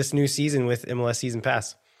this new season with MLS Season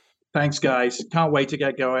Pass. Thanks, guys. Can't wait to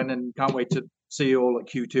get going, and can't wait to see you all at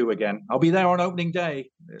Q2 again. I'll be there on opening day.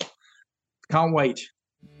 Can't wait.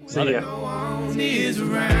 See ya. No one is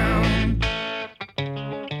around.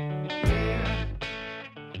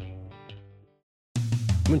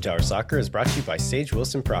 Moon Tower Soccer is brought to you by Sage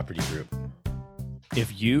Wilson Property Group.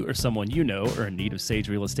 If you or someone you know are in need of Sage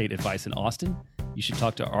real estate advice in Austin, you should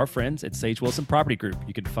talk to our friends at Sage Wilson Property Group.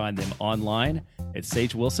 You can find them online at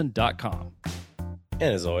sagewilson.com.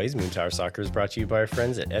 And as always, Moon Tower Soccer is brought to you by our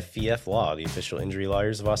friends at FVF Law, the official injury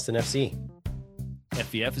lawyers of Austin FC.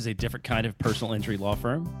 FVF is a different kind of personal injury law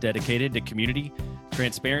firm dedicated to community,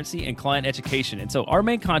 transparency, and client education. And so our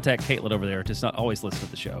main contact, Caitlin, over there, does not always listen to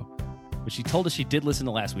the show, but she told us she did listen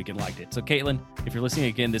to last week and liked it. So, Caitlin, if you're listening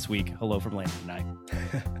again this week, hello from Landon tonight.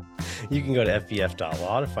 You can go to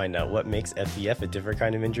fvf.law to find out what makes FVF a different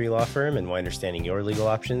kind of injury law firm and why understanding your legal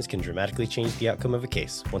options can dramatically change the outcome of a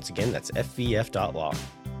case. Once again, that's fvf.law.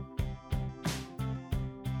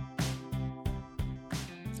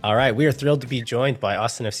 All right, we are thrilled to be joined by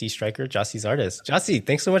Austin FC striker Gyasi Zardes. Gyasi,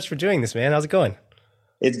 thanks so much for doing this, man. How's it going?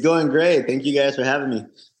 It's going great. Thank you guys for having me.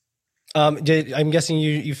 I'm guessing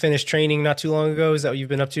you finished training not too long ago. Is that what you've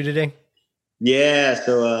been up to today? Yeah,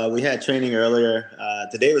 so we had training earlier.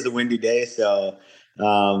 Today was a windy day, so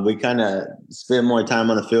we kind of spent more time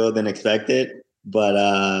on the field than expected. But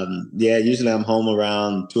yeah, usually I'm home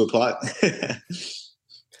around 2:00.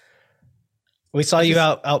 We saw you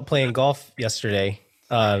out playing golf yesterday.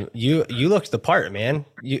 You looked the part, man.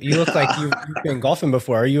 You look like you've been golfing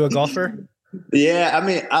before. Are you a golfer? Yeah, I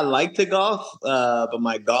mean, I like to golf, but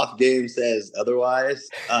my golf game says otherwise.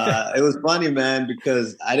 It was funny, man,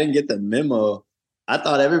 because I didn't get the memo. I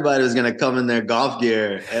thought everybody was gonna come in their golf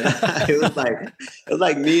gear, and it was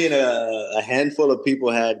like me and a handful of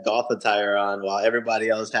people had golf attire on, while everybody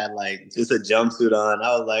else had like just a jumpsuit on.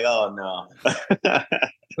 I was like, oh no.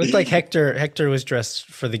 Looked like Hector was dressed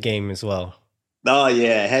for the game as well. Oh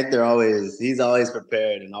yeah, Hector he's always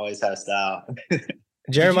prepared and always has style.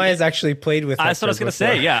 Jeremiah's actually played with. That's what I was going to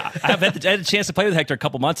say. Yeah, I had a chance to play with Hector a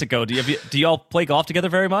couple months ago. Do y'all play golf together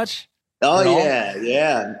very much? Oh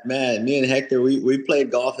yeah, man. Me and Hector, we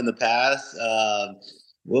played golf in the past.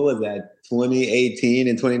 What was that? 2018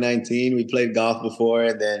 and 2019, we played golf before,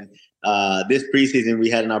 and then this preseason we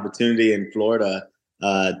had an opportunity in Florida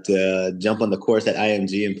to jump on the course at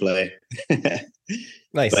IMG and play.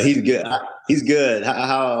 Nice, but he's good. He's good.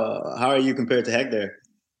 How are you compared to Hector?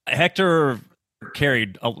 Hector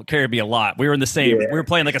carried me a lot. We were in the same. We were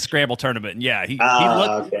playing like a scramble tournament. And yeah,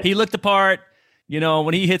 he looked the part. You know,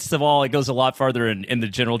 when he hits the ball, it goes a lot farther in the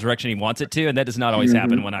general direction he wants it to, and that does not always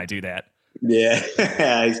happen when I do that.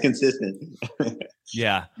 Yeah, he's consistent.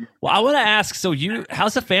 Yeah. Well, I want to ask. So,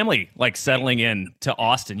 how's the family like settling in to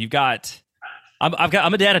Austin? You've got. I'm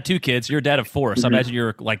a dad of 2 kids. You're a dad of 4, so I imagine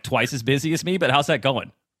you're like twice as busy as me. But how's that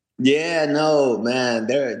going? Yeah, no, man,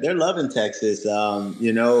 they're loving Texas. 3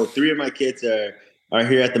 of my kids are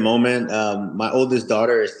here at the moment. My oldest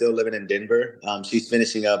daughter is still living in Denver. She's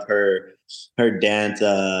finishing up her dance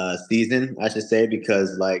season, I should say,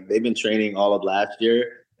 because like they've been training all of last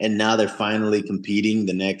year, and now they're finally competing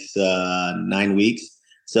the next 9 weeks.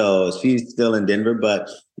 So she's still in Denver. But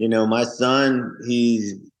my son,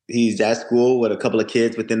 he's at school with a couple of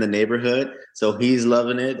kids within the neighborhood, so he's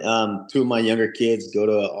loving it. 2 of my younger kids go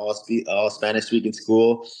to all Spanish speaking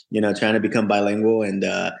school, trying to become bilingual, and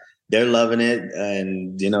they're loving it.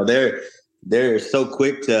 And they're so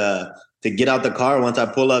quick to get out the car once I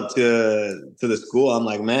pull up to the school. I'm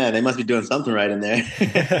like, man, they must be doing something right in there.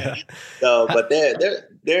 So, but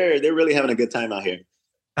they're really having a good time out here.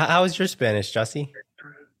 How is your Spanish, Jossie?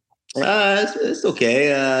 Es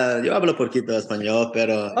okay. Yo hablo poquito español,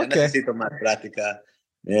 pero necesito más práctica.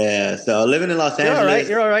 Yeah. So living in Los Angeles,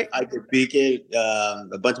 you're all right. I could speak it.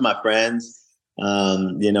 A bunch of my friends,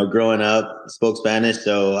 growing up, spoke Spanish,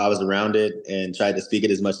 so I was around it and tried to speak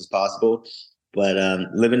it as much as possible. But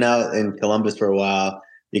living out in Columbus for a while,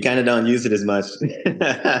 you kind of don't use it as much.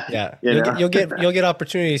 Yeah, you'll get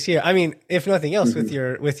opportunities here. I mean, if nothing else, with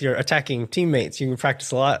your attacking teammates, you can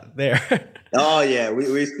practice a lot there. Oh yeah,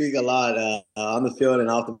 we speak a lot on the field and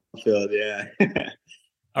off the field. Yeah.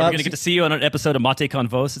 Are we going to get to see you on an episode of Mate con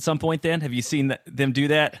Vos at some point? Then have you seen them do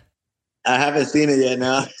that? I haven't seen it yet.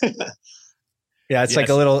 No. Yeah, it's like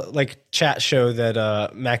a little like chat show that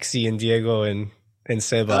Maxi and Diego and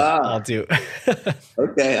Seba all do.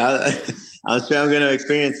 Okay, I'm sure I'm going to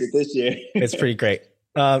experience it this year. It's pretty great.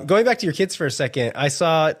 Going back to your kids for a second, I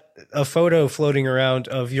saw a photo floating around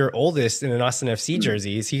of your oldest in an Austin FC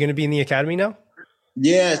jersey. Is he going to be in the academy now?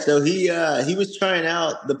 Yeah, so he was trying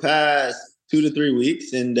out the past 2 to 3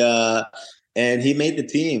 weeks, and he made the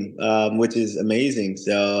team, which is amazing.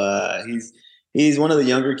 So he's one of the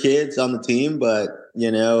younger kids on the team, but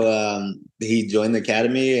he joined the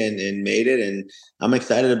academy and made it, and I'm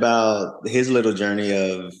excited about his little journey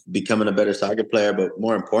of becoming a better soccer player, but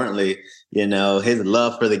more importantly, his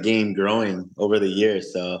love for the game growing over the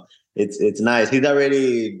years. So it's nice. He's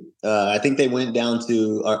already I think they went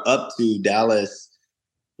up to Dallas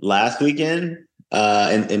last weekend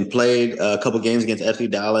and played a couple games against FC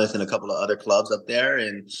Dallas and a couple of other clubs up there.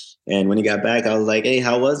 And when he got back, I was like, hey,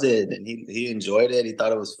 how was it? And he enjoyed it. He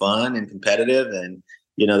thought it was fun and competitive. And,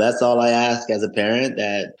 that's all I ask as a parent,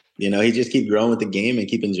 that, he just keep growing with the game and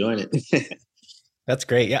keep enjoying it. That's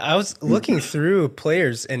great. Yeah, I was looking through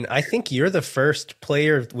players, and I think you're the first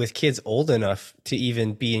player with kids old enough to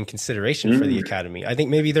even be in consideration for the academy. I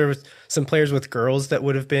think maybe there was some players with girls that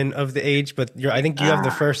would have been of the age, but I think you have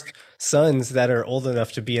the first sons that are old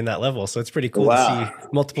enough to be in that level. So it's pretty cool to see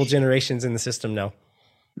multiple generations in the system now.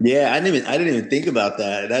 Yeah, I didn't even think about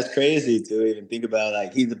that. That's crazy to even think about.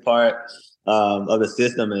 Like, he's a part of the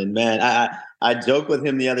system, and man, I joked with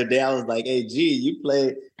him the other day. I was like, "Hey, G, you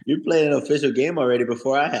played an official game already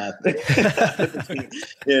before I have."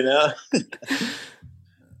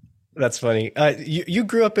 That's funny. You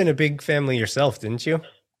grew up in a big family yourself, didn't you?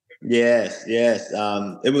 Yes.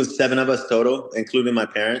 It was 7 of us total, including my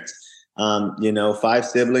parents. 5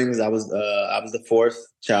 siblings. I was the 4th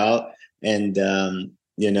child, and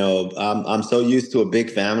I'm so used to a big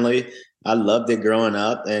family. I loved it growing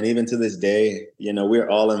up, and even to this day, we're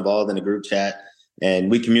all involved in a group chat,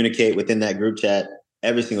 and we communicate within that group chat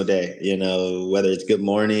every single day. Whether it's good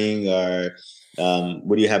morning or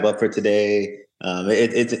what do you have up for today.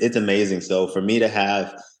 It's amazing. So for me to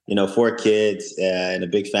have 4 kids and a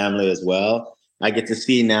big family as well, I get to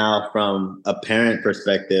see now from a parent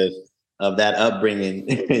perspective of that upbringing.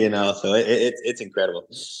 So it's incredible.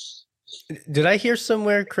 Did I hear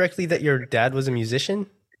somewhere correctly that your dad was a musician?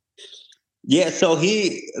 Yeah, so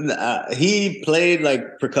he played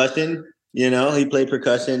like percussion You know, he played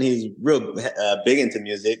percussion. He's real big into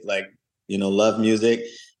music, like, you know, love music.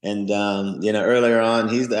 And, you know, earlier on,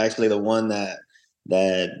 he's actually the one that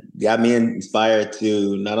got me inspired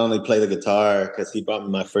to not only play the guitar, because he brought me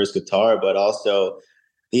my first guitar, but also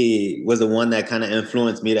he was the one that kind of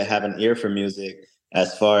influenced me to have an ear for music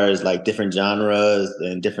as far as like different genres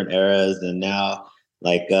and different eras. And now,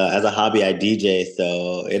 like, as a hobby, I DJ.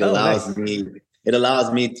 So it allows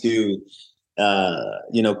me to,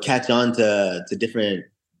 you know, catch on to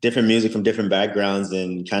different music from different backgrounds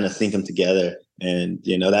and kind of sync them together. And,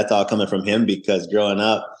 you know, that's all coming from him, because growing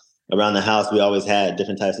up around the house, we always had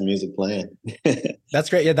different types of music playing. That's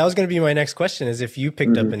great. Yeah, that was going to be my next question, is if you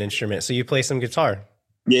picked up an instrument. So you play some guitar.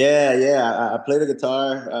 Yeah. I play the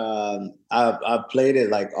guitar. I've played it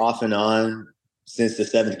like off and on since the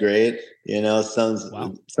 7th grade. You know,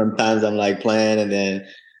 sometimes I'm like playing, and then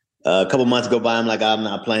a couple months go by, I'm like, I'm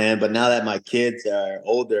not playing. But now that my kids are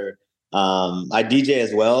older, I DJ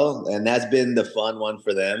as well, and that's been the fun one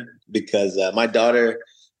for them, because my daughter,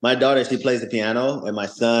 she plays the piano, and my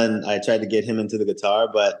son, I tried to get him into the guitar,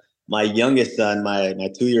 but my youngest son, my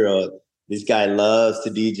 2-year-old, this guy loves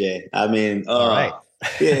to DJ. I mean, all right.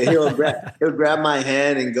 Yeah, he'll grab my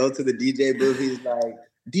hand and go to the DJ booth. He's like,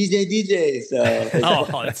 DJ. So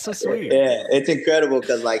that's so sweet. Yeah, it's incredible,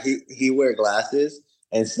 because like he wears glasses.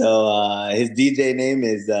 And so his DJ name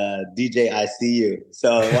is DJ I See You.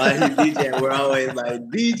 So while he's DJing, we're always like,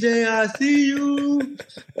 DJ I See You.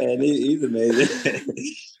 And he's amazing.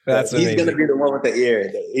 That's amazing. He's going to be the one with the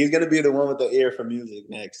ear. He's going to be the one with the ear for music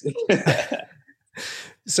next.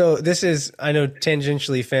 So this is, I know,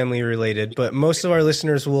 tangentially family related, but most of our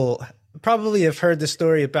listeners will probably have heard the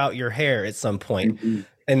story about your hair at some point. Mm-hmm.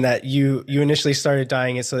 And that you initially started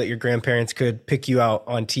dyeing it so that your grandparents could pick you out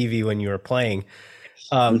on TV when you were playing.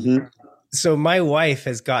 So my wife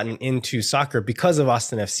has gotten into soccer because of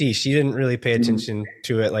Austin FC. She didn't really pay attention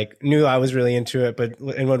to it, like knew I was really into it,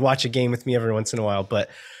 and would watch a game with me every once in a while. But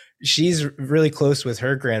she's really close with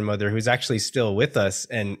her grandmother, who's actually still with us.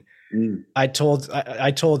 And I told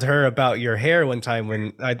her about your hair one time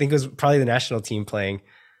when I think it was probably the national team playing.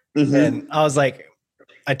 And I was like,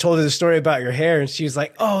 I told her the story about your hair, and she was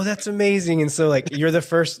like, "Oh, that's amazing." And so like, you're the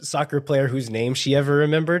first soccer player whose name she ever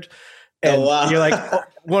remembered. And you're like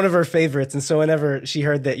one of her favorites. And so whenever she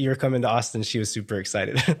heard that you were coming to Austin, she was super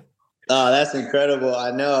excited. Oh, that's incredible.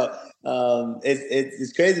 I know.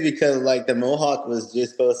 It's crazy, because like the Mohawk was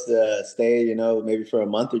just supposed to stay, you know, maybe for a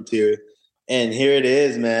month or two. And here it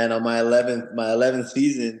is, man, on my 11th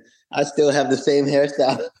season, I still have the same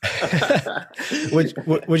hairstyle.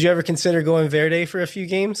 Would you ever consider going Verde for a few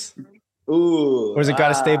games? Ooh. Or has it got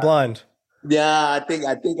to stay blonde? Yeah, I think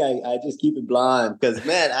I just keep it blonde, because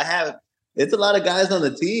man, it's a lot of guys on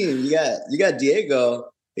the team. You got Diego.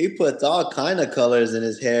 He puts all kind of colors in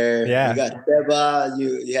his hair. Yeah. You got Seba.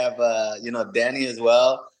 You have you know, Danny as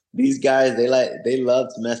well. These guys, they love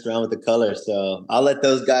to mess around with the colors. So I'll let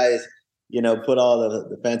those guys, you know, put all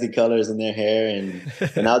the fancy colors in their hair, and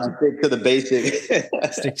I'll just stick to the basic.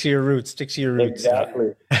 Stick to your roots.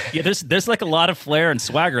 Exactly. Yeah, there's like a lot of flair and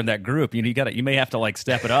swagger in that group. You know, you may have to like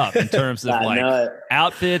step it up in terms of like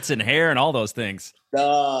outfits and hair and all those things.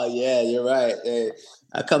 Oh yeah, you're right. Hey,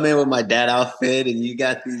 I come in with my dad outfit, and you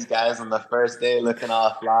got these guys on the first day looking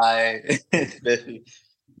all fly.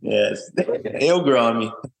 Yes, he'll grow on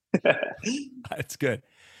me. That's good.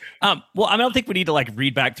 Well, I don't think we need to like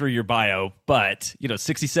read back through your bio, but you know,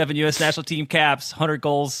 67 U.S. national team caps, 100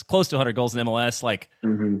 goals, close to 100 goals in MLS. Like,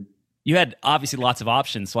 you had obviously lots of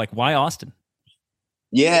options. So, like, why Austin?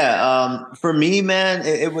 Yeah, for me, man,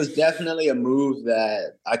 it was definitely a move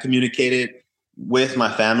that I communicated with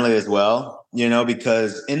my family as well. You know,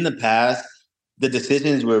 because in the past, the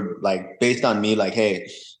decisions were like based on me. Like,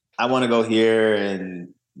 hey, I want to go here, and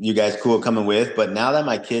you guys cool coming with. But now that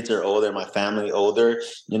my kids are older, my family older,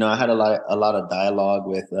 you know, I had a lot of dialogue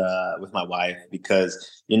with my wife,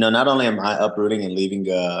 because, you know, not only am I uprooting and leaving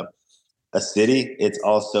a city, it's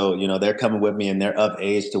also, you know, they're coming with me, and they're of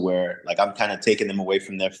age to where like I'm kind of taking them away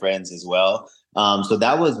from their friends as well. So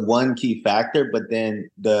that was one key factor. But then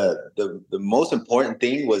the most important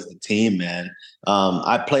thing was the team, man.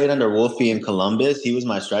 I played under Wolfie in Columbus. He was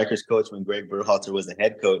my strikers coach when Greg Berhalter was the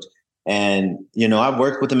head coach. And, you know, I've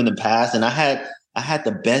worked with him in the past, and I had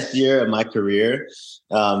the best year of my career,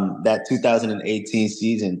 that 2018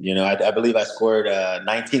 season. You know, I believe I scored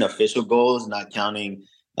 19 official goals, not counting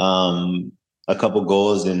a couple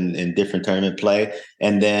goals in different tournament play.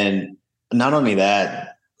 And then not only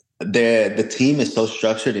that, the team is so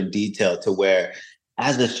structured and detailed to where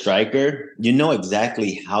as a striker, you know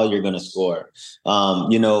exactly how you're going to score.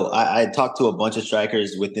 I talked to a bunch of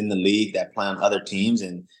strikers within the league that play on other teams,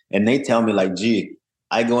 and they tell me like, gee,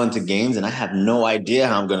 I go into games and I have no idea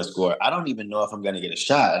how I'm going to score. I don't even know if I'm going to get a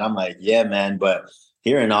shot. And I'm like, yeah, man, but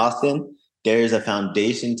here in Austin, there's a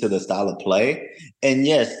foundation to the style of play. And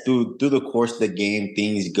yes, through the course of the game,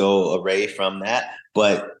 things go away from that.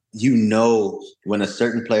 But you know when a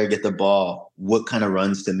certain player gets the ball, what kind of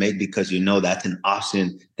runs to make, because you know that's an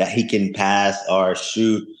option that he can pass or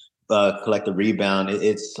shoot, collect a rebound.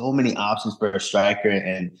 It's so many options for a striker.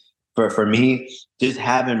 And for me, just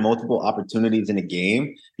having multiple opportunities in a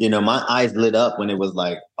game, my eyes lit up when it was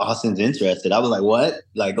like Austin's interested. I was like, what?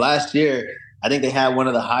 Like last year, I think they had one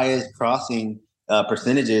of the highest crossing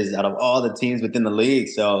percentages out of all the teams within the league.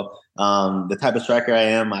 So the type of striker I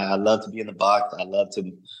am, I love to be in the box. I love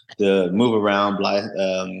to move around,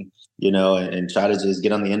 and try to just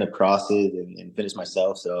get on the end of crosses and finish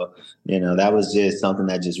myself. So, that was just something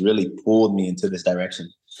that just really pulled me into this direction.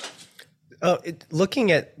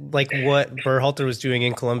 Looking at like what Berhalter was doing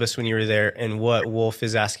in Columbus when you were there and what Wolf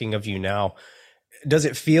is asking of you now, does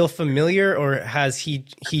it feel familiar, or has he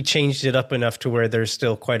changed it up enough to where there's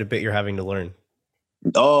still quite a bit you're having to learn?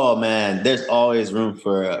 Oh man, there's always room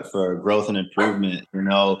for growth and improvement.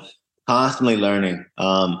 Constantly learning.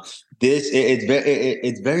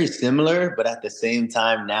 It's very similar, but at the same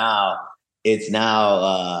time it's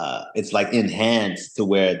like enhanced to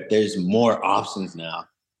where there's more options now.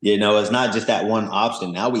 It's not just that one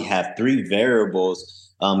option. Now we have 3 variables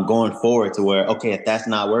going forward to where, okay, if that's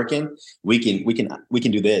not working, we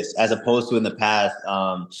can do this, as opposed to in the past,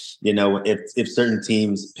 if certain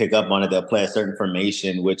teams pick up on it, they'll play a certain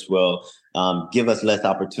formation, which will give us less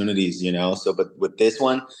opportunities, So, but with this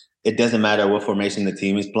one, it doesn't matter what formation the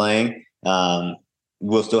team is playing.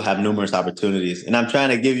 We'll still have numerous opportunities. And I'm trying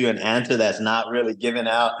to give you an answer that's not really giving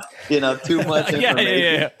out, too much information.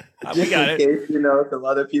 Yeah. We got it. Case, some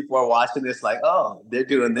other people are watching this like, oh, they're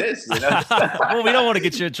doing this. Well, we don't want to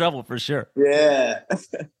get you in trouble for sure. Yeah.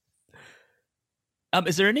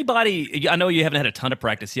 Is there anybody, I know you haven't had a ton of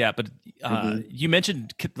practice yet, but you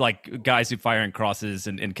mentioned like guys who fire in crosses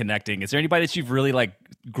and connecting. Is there anybody that you've really like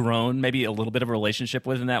grown maybe a little bit of a relationship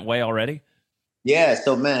with in that way already? Yeah.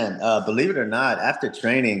 So man, believe it or not, after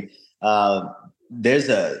training, there's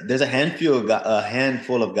a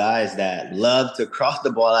handful of guys that love to cross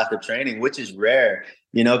the ball after training, which is rare,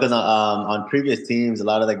 because on previous teams, a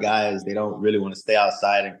lot of the guys, they don't really want to stay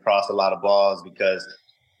outside and cross a lot of balls because,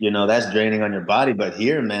 that's draining on your body. But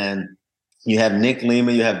here, man, you have Nick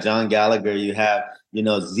Lima, you have John Gallagher, you have,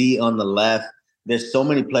 Z on the left. There's so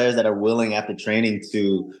many players that are willing after training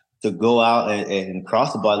to go out and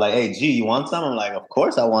cross the ball. Like, hey, G, you want some? I'm like, of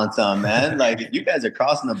course I want some, man. Like, if you guys are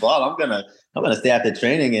crossing the ball, I'm gonna stay after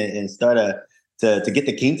training and start to get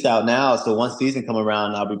the kinks out now. So once season come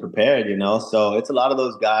around, I'll be prepared, So it's a lot of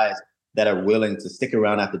those guys that are willing to stick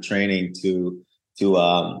around after training to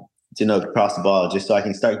cross the ball, just so I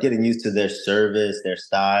can start getting used to their service, their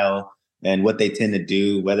style, and what they tend to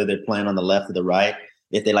do, whether they're playing on the left or the right.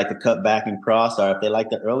 If they like to cut back and cross, or if they like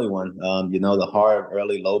the early one, the hard,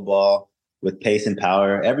 early, low ball with pace and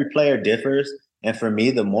power. Every player differs. And for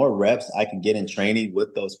me, the more reps I can get in training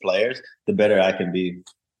with those players, the better I can be.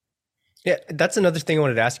 Yeah, that's another thing I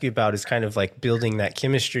wanted to ask you about, is kind of like building that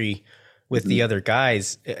chemistry with the other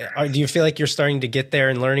guys. Do you feel like you're starting to get there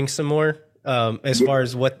and learning some more as far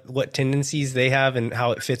as what tendencies they have and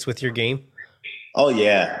how it fits with your game? Oh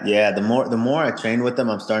yeah. The more I train with them,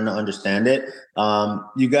 I'm starting to understand it.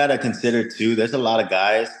 You got to consider too, there's a lot of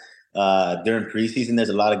guys during preseason. There's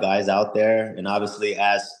a lot of guys out there, and obviously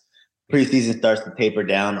as preseason starts to taper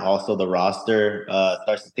down, also the roster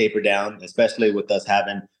starts to taper down, especially with us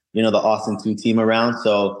having the Austin 2 team around.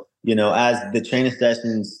 So as the training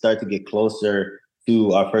sessions start to get closer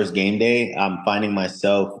to our first game day, I'm finding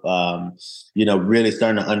myself really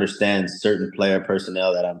starting to understand certain player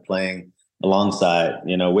personnel that I'm playing alongside,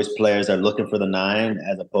 which players are looking for the 9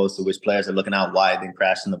 as opposed to which players are looking out wide and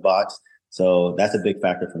crashing the box. So that's a big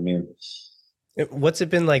factor for me. What's it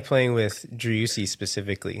been like playing with Driussi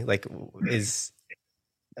specifically? Like,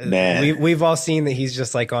 we've all seen that he's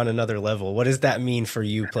just like on another level. What does that mean for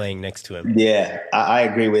you playing next to him? Yeah, I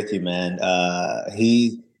agree with you, man.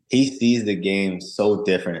 He sees the game so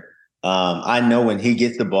different. I know when he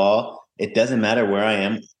gets the ball, it doesn't matter where I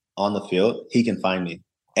am on the field, he can find me.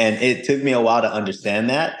 And it took me a while to understand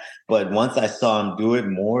that. But once I saw him do it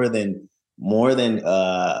more than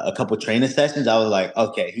a couple training sessions, I was like,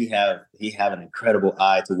 okay, he have an incredible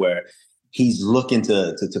eye to where he's looking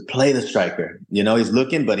to play the striker. He's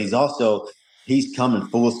looking, but he's coming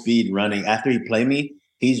full speed running. After he play me,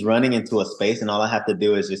 he's running into a space, and all I have to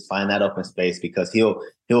do is just find that open space, because he'll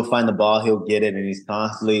find the ball, he'll get it, and he's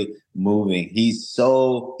constantly moving. He's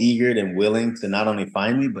so eager and willing to not only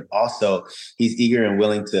find me, but also he's eager and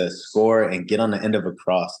willing to score and get on the end of a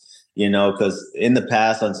cross. Because in the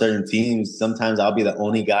past on certain teams, sometimes I'll be the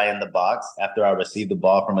only guy in the box after I receive the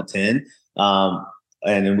ball from a 10, and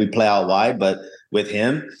then we play out wide. But with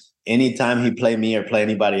him, anytime he play me or play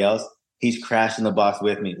anybody else, he's crashing the box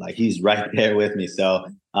with me. Like, he's right there with me. So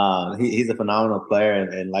he's a phenomenal player.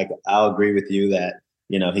 And like, I'll agree with you that,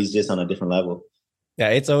 he's just on a different level. Yeah,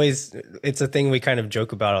 it's a thing we kind of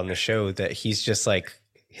joke about on the show, that he's just like,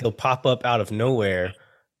 he'll pop up out of nowhere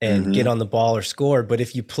and get on the ball or score. But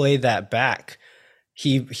if you play that back,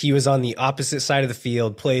 he was on the opposite side of the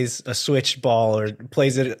field, plays a switch ball or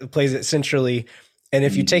plays it centrally. And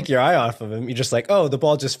if you take your eye off of him, you're just like, oh, the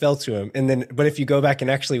ball just fell to him. But if you go back and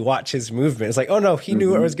actually watch his movement, it's like, oh no, he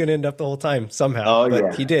knew where it was going to end up the whole time somehow.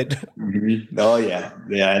 He did. Oh yeah.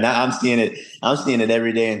 Yeah. And I'm seeing it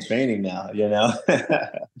every day in training now,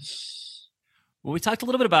 Well, we talked a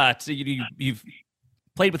little bit about, you've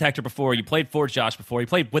played with Hector before. You played for Josh before. You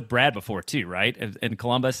played with Brad before too, right? In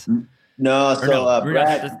Columbus? No. So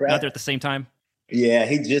Brad, not there at the same time? Yeah.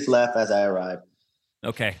 He just left as I arrived.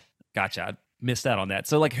 Okay. Gotcha. Missed out on that.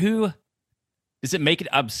 So like, who does it make it?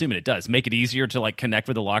 I'm assuming it does make it easier to like connect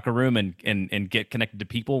with the locker room and get connected to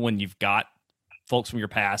people when you've got folks from your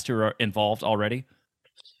past who are involved already.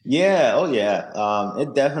 Yeah. Oh yeah.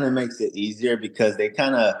 It definitely makes it easier, because they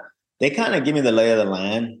kind of give me the lay of the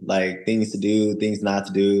land, like things to do, things not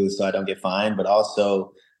to do, so I don't get fined. But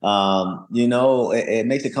also, it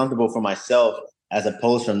makes it comfortable for myself, as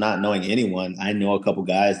opposed from not knowing anyone. I know a couple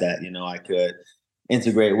guys that, I could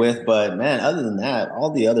integrate with. But man, other than that,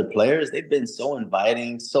 all the other players, they've been so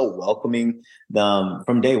inviting, so welcoming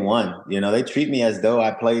from day one. They treat me as though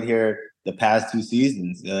I played here the past 2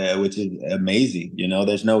 seasons, which is amazing.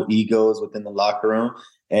 There's no egos within the locker room,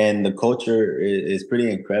 and the culture is pretty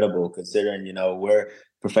incredible, considering, we're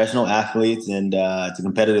professional athletes, and it's a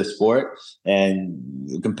competitive sport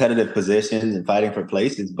and competitive positions and fighting for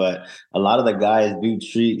places. But a lot of the guys do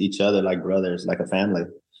treat each other like brothers, like a family.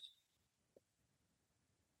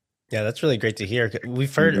 Yeah, that's really great to hear.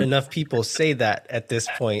 We've heard enough people say that at this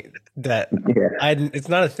point that it's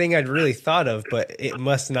not a thing I'd really thought of, but it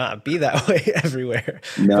must not be that way everywhere.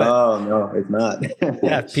 No, it's not.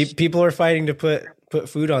 Yeah, people are fighting to put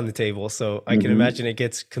food on the table, so I can imagine it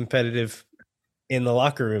gets competitive in the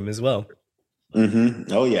locker room as well.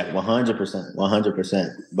 Oh yeah,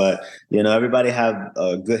 100%. But everybody have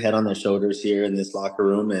a good head on their shoulders here in this locker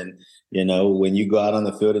room, and when you go out on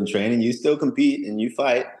the field and training, you still compete and you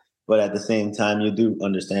fight. But at the same time, you do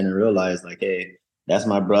understand and realize, like, hey, that's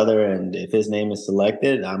my brother, and if his name is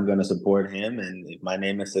selected, I'm going to support him. And if my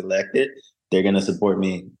name is selected, they're going to support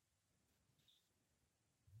me.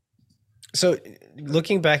 So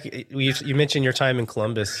looking back, you mentioned your time in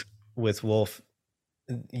Columbus with Wolf.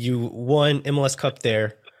 You won MLS Cup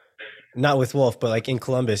there, not with Wolf, but like in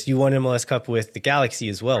Columbus. You won MLS Cup with the Galaxy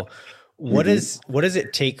as well. What does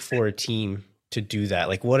it take for a team to do that?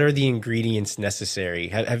 Like, what are the ingredients necessary?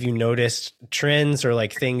 Have you noticed trends or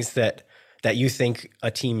like things that you think a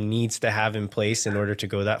team needs to have in place in order to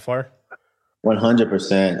go that far?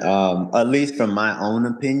 100%. At least from my own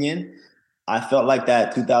opinion, I felt like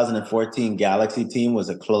that 2014 Galaxy team was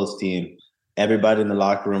a close team. Everybody in the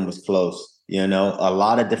locker room was close. A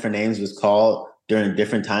lot of different names was called during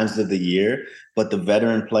different times of the year, but the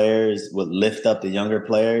veteran players would lift up the younger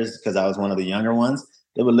players, because I was one of the younger ones.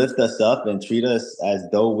 They would lift us up and treat us as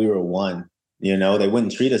though we were one. They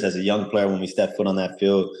wouldn't treat us as a young player when we stepped foot on that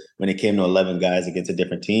field, when it came to 11 guys against a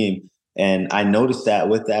different team. And I noticed that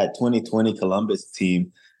with that 2020 Columbus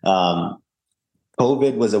team,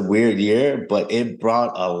 COVID was a weird year, but it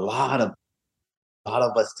brought a lot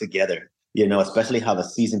of us together, especially how the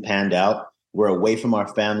season panned out. We're away from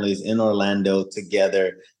our families in Orlando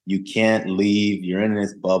together. You can't leave. You're in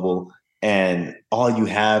this bubble. And all you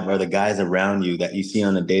have are the guys around you that you see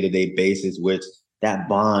on a day-to-day basis, which that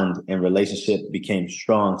bond and relationship became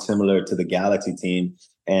strong, similar to the Galaxy team.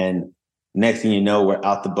 And next thing you know, we're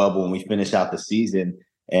out the bubble and we finish out the season.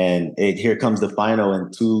 And here comes the final,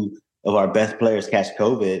 and 2 of our best players catch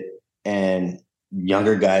COVID, and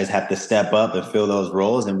younger guys have to step up and fill those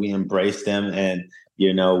roles, and we embrace them. And,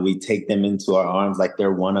 we take them into our arms like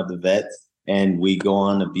they're one of the vets. And we go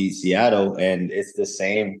on to beat Seattle, and it's the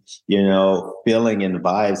same, feeling and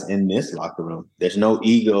vibes in this locker room. There's no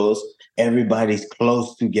egos. Everybody's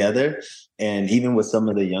close together. And even with some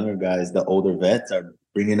of the younger guys, the older vets are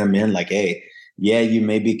bringing them in like, hey, yeah, you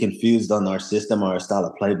may be confused on our system or our style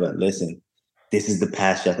of play, but listen, this is the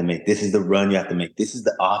pass you have to make. This is the run you have to make. This is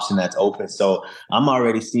the option that's open. So I'm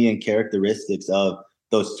already seeing characteristics of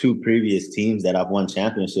those two previous teams that I've won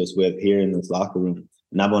championships with here in this locker room.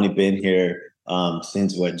 And I've only been here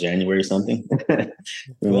since January or something.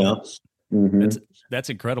 you know? Mm-hmm. That's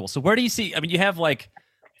incredible. So where do you see, I mean, you have like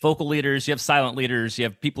vocal leaders, you have silent leaders, you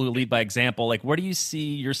have people who lead by example. Like, where do you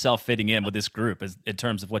see yourself fitting in with this group in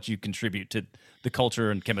terms of what you contribute to the culture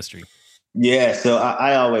and chemistry? Yeah, so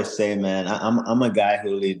I always say, man, I'm a guy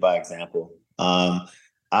who lead by example.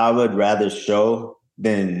 I would rather show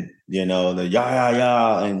than the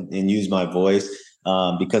yeah and use my voice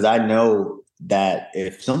because I know that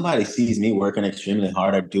if somebody sees me working extremely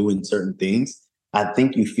hard or doing certain things, I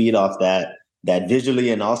think you feed off that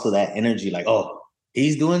visually and also that energy. Like, oh,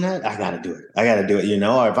 he's doing that, I gotta do it,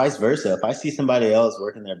 or vice versa. If I see somebody else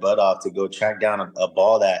working their butt off to go track down a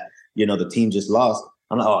ball that the team just lost.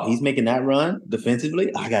 I'm like, oh, he's making that run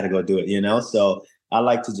defensively, I got to go do it, So I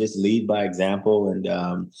like to just lead by example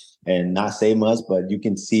and not say much, but you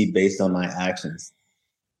can see based on my actions.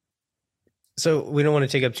 So we don't want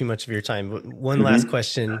to take up too much of your time, but one last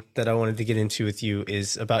question that I wanted to get into with you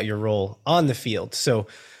is about your role on the field. So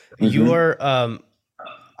you're,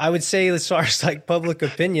 I would say, as far as like public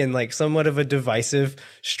opinion, like somewhat of a divisive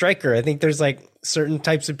striker. I think there's like certain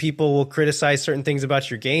types of people will criticize certain things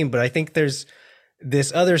about your game, but I think there's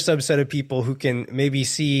this other subset of people who can maybe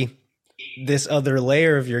see this other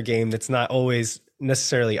layer of your game that's not always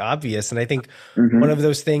necessarily obvious. And I think one of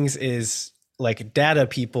those things is like data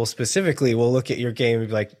people specifically will look at your game and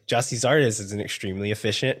be like, Gyasi Zardes is an extremely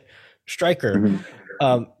efficient striker.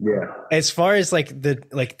 As far as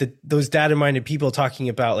those data minded people talking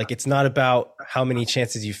about, like, it's not about how many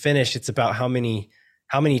chances you finish. It's about how many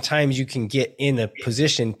times you can get in a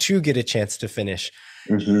position to get a chance to finish.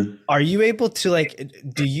 Are you able to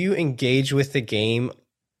do you engage with the game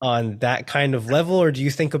on that kind of level, or do you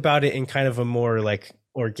think about it in kind of a more like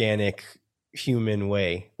organic human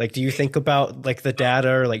way? Like, do you think about like the data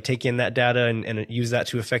or like take in that data and use that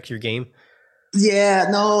to affect your game? Yeah,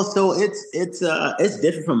 no. So it's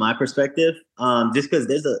different from my perspective. Just because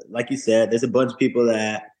like you said, there's a bunch of people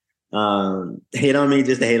that hate on me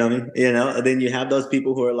just to hate on me, And then you have those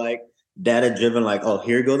people who are like data driven, like, oh,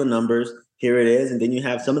 here go the numbers. Here it is. And then you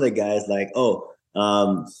have some of the guys like, oh,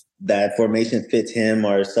 that formation fits him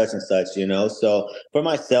or such and such, So for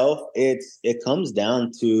myself, it comes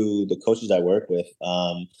down to the coaches I work with,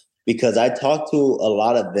 because I talk to a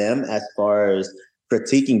lot of them as far as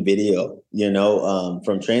critiquing video,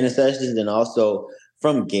 from training sessions and also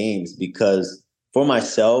from games, because for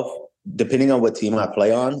myself, depending on what team I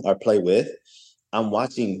play on or play with, I'm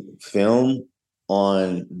watching film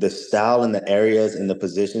on the style and the areas and the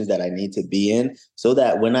positions that I need to be in so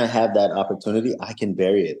that when I have that opportunity, I can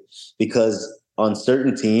vary it. Because on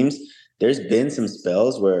certain teams, there's been some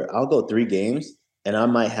spells where I'll go 3 games and I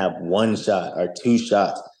might have 1 shot or 2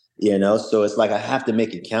 shots, So it's like I have to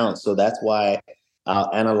make it count. So that's why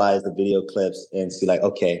I'll analyze the video clips and see like,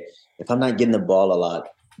 okay, if I'm not getting the ball a lot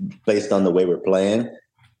based on the way we're playing,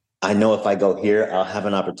 I know if I go here, I'll have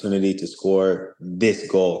an opportunity to score this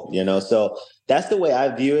goal, So that's the way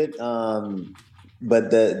I view it.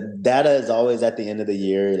 But the data is always at the end of the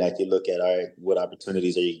year. Like you look at, all right, what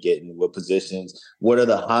opportunities are you getting? What positions? What are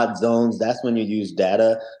the hot zones? That's when you use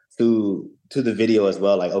data to the video as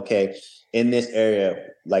well. Like, okay, in this area,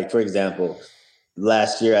 like for example,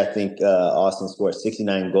 last year, I think Austin scored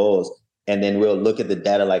 69 goals. And then we'll look at the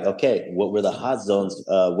data like, okay, what were the hot zones?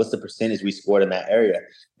 What's the percentage we scored in that area?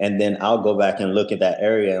 And then I'll go back and look at that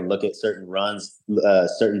area and look at certain runs,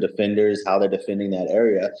 certain defenders, how they're defending that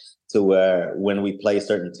area, to where when we play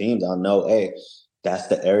certain teams, I'll know, hey, that's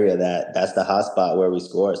the area that's the hot spot where we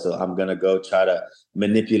score. So I'm going to go try to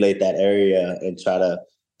manipulate that area and try to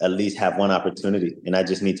at least have one opportunity. And I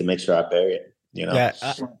just need to make sure I bury it. Yeah,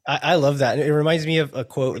 I love that. It reminds me of a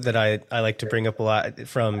quote that I like to bring up a lot I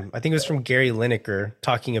think it was from Gary Lineker,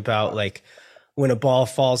 talking about like when a ball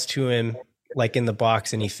falls to him, like in the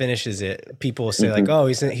box and he finishes it, people will say like, oh,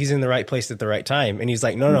 he's in the right place at the right time. And he's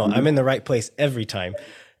like, no, I'm in the right place every time.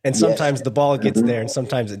 And sometimes the ball gets there and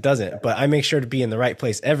sometimes it doesn't, but I make sure to be in the right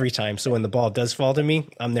place every time. So when the ball does fall to me,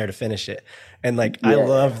 I'm there to finish it. And like, I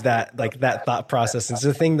love that, like that thought process. It's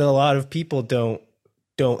the thing that a lot of people don't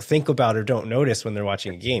think about or don't notice when they're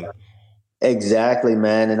watching a game. Exactly,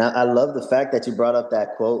 man. And I love the fact that you brought up that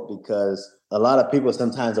quote, because a lot of people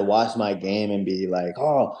sometimes will watch my game and be like,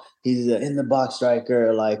 oh, he's an in the box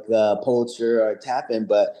striker, like poacher or tapping.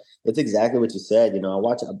 But it's exactly what you said. I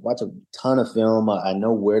watch a ton of film. I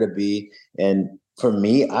know where to be. And for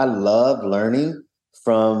me, I love learning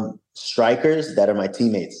from strikers that are my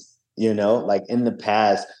teammates. Like in the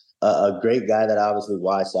past, a great guy that I obviously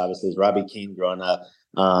watched, obviously, is Robbie Keane growing up,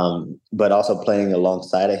 but also playing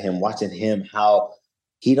alongside of him, watching him, how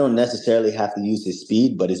he don't necessarily have to use his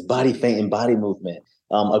speed, but his body feint and body movement.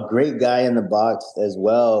 A great guy in the box as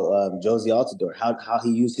well, Josie Altidore, how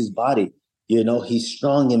he used his body. You know, he's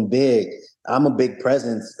strong and big. I'm a big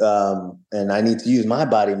presence, and I need to use my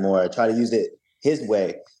body more. I try to use it his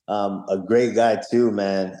way. A great guy too,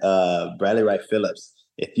 man, Bradley Wright Phillips.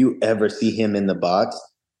 If you ever see him in the box,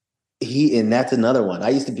 and that's another one. I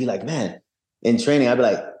used to be like, man, in training, I'd be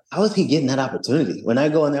like, how is he getting that opportunity? When I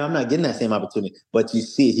go in there, I'm not getting that same opportunity. But you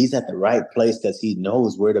see, he's at the right place because he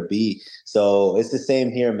knows where to be. So it's the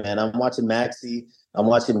same here, man. I'm watching Maxi. I'm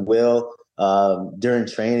watching Will during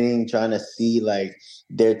training, trying to see like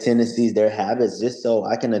their tendencies, their habits, just so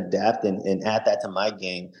I can adapt and add that to my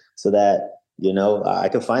game so that, you know, I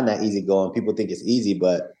can find that easy going. People think it's easy,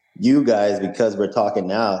 but you guys, because we're talking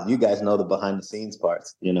now, you guys know the behind the scenes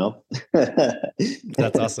parts, you know?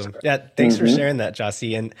 That's awesome. Yeah. Thanks for sharing that,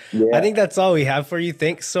 Jossie. And I think that's all we have for you.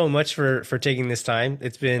 Thanks so much for taking this time.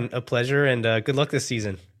 It's been a pleasure, and good luck this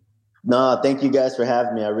season. No, thank you guys for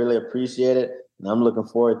having me. I really appreciate it. And I'm looking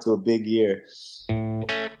forward to a big year.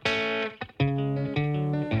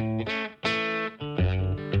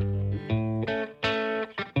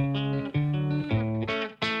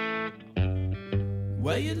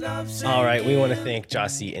 All right, we want to thank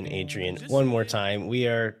Jossie and Adrian one more time. We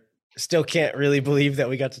still can't really believe that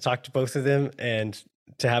we got to talk to both of them, and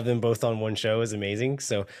to have them both on one show is amazing.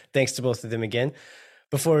 So thanks to both of them again.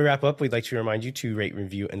 Before we wrap up, we'd like to remind you to rate,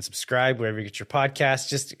 review, and subscribe wherever you get your podcast.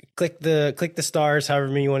 Just click the stars, however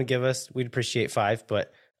many you want to give us. We'd appreciate 5,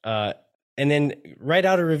 but and then write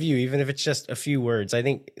out a review, even if it's just a few words. I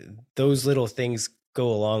think those little things go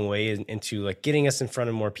a long way into like getting us in front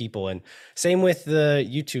of more people. And same with the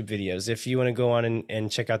YouTube videos. If you want to go on and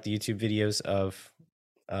check out the YouTube videos of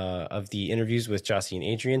the interviews with Jossie and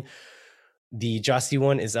Adrian, the Jossie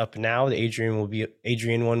one is up now. The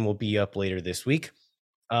Adrian one will be up later this week.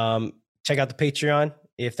 Check out the Patreon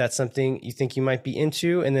if that's something you think you might be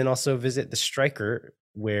into, and then also visit the Striker,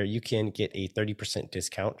 where you can get a 30%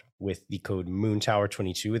 discount with the code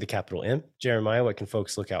MoonTower22 with a capital M. Jeremiah, what can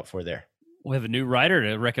folks look out for there? We have a new writer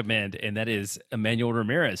to recommend, and that is Emmanuel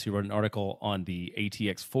Ramirez, who wrote an article on the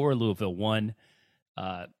ATX4 Louisville 1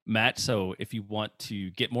 match. So if you want to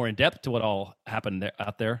get more in depth to what all happened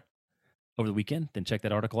out there over the weekend, then check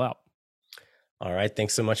that article out. All right.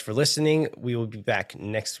 Thanks so much for listening. We will be back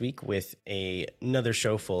next week with another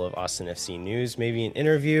show full of Austin FC news, maybe an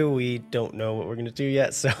interview. We don't know what we're going to do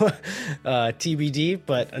yet, so TBD.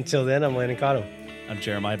 But until then, I'm Landon Cotto. I'm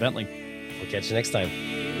Jeremiah Bentley. We'll catch you next time.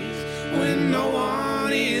 When no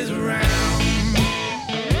one is around.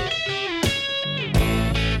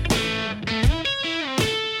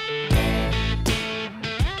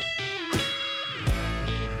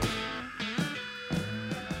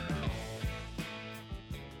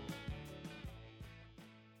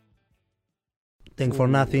 Thank for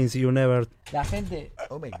nothing, see you never. La gente.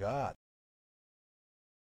 Oh my God.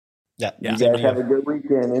 Yeah. You guys have a good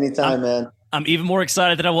weekend. Anytime, man. I'm even more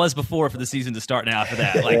excited than I was before for the season to start now after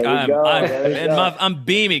that. Like I'm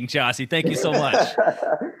beaming, Jossie. Thank you so much.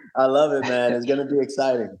 I love it, man. It's going to be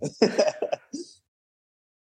exciting.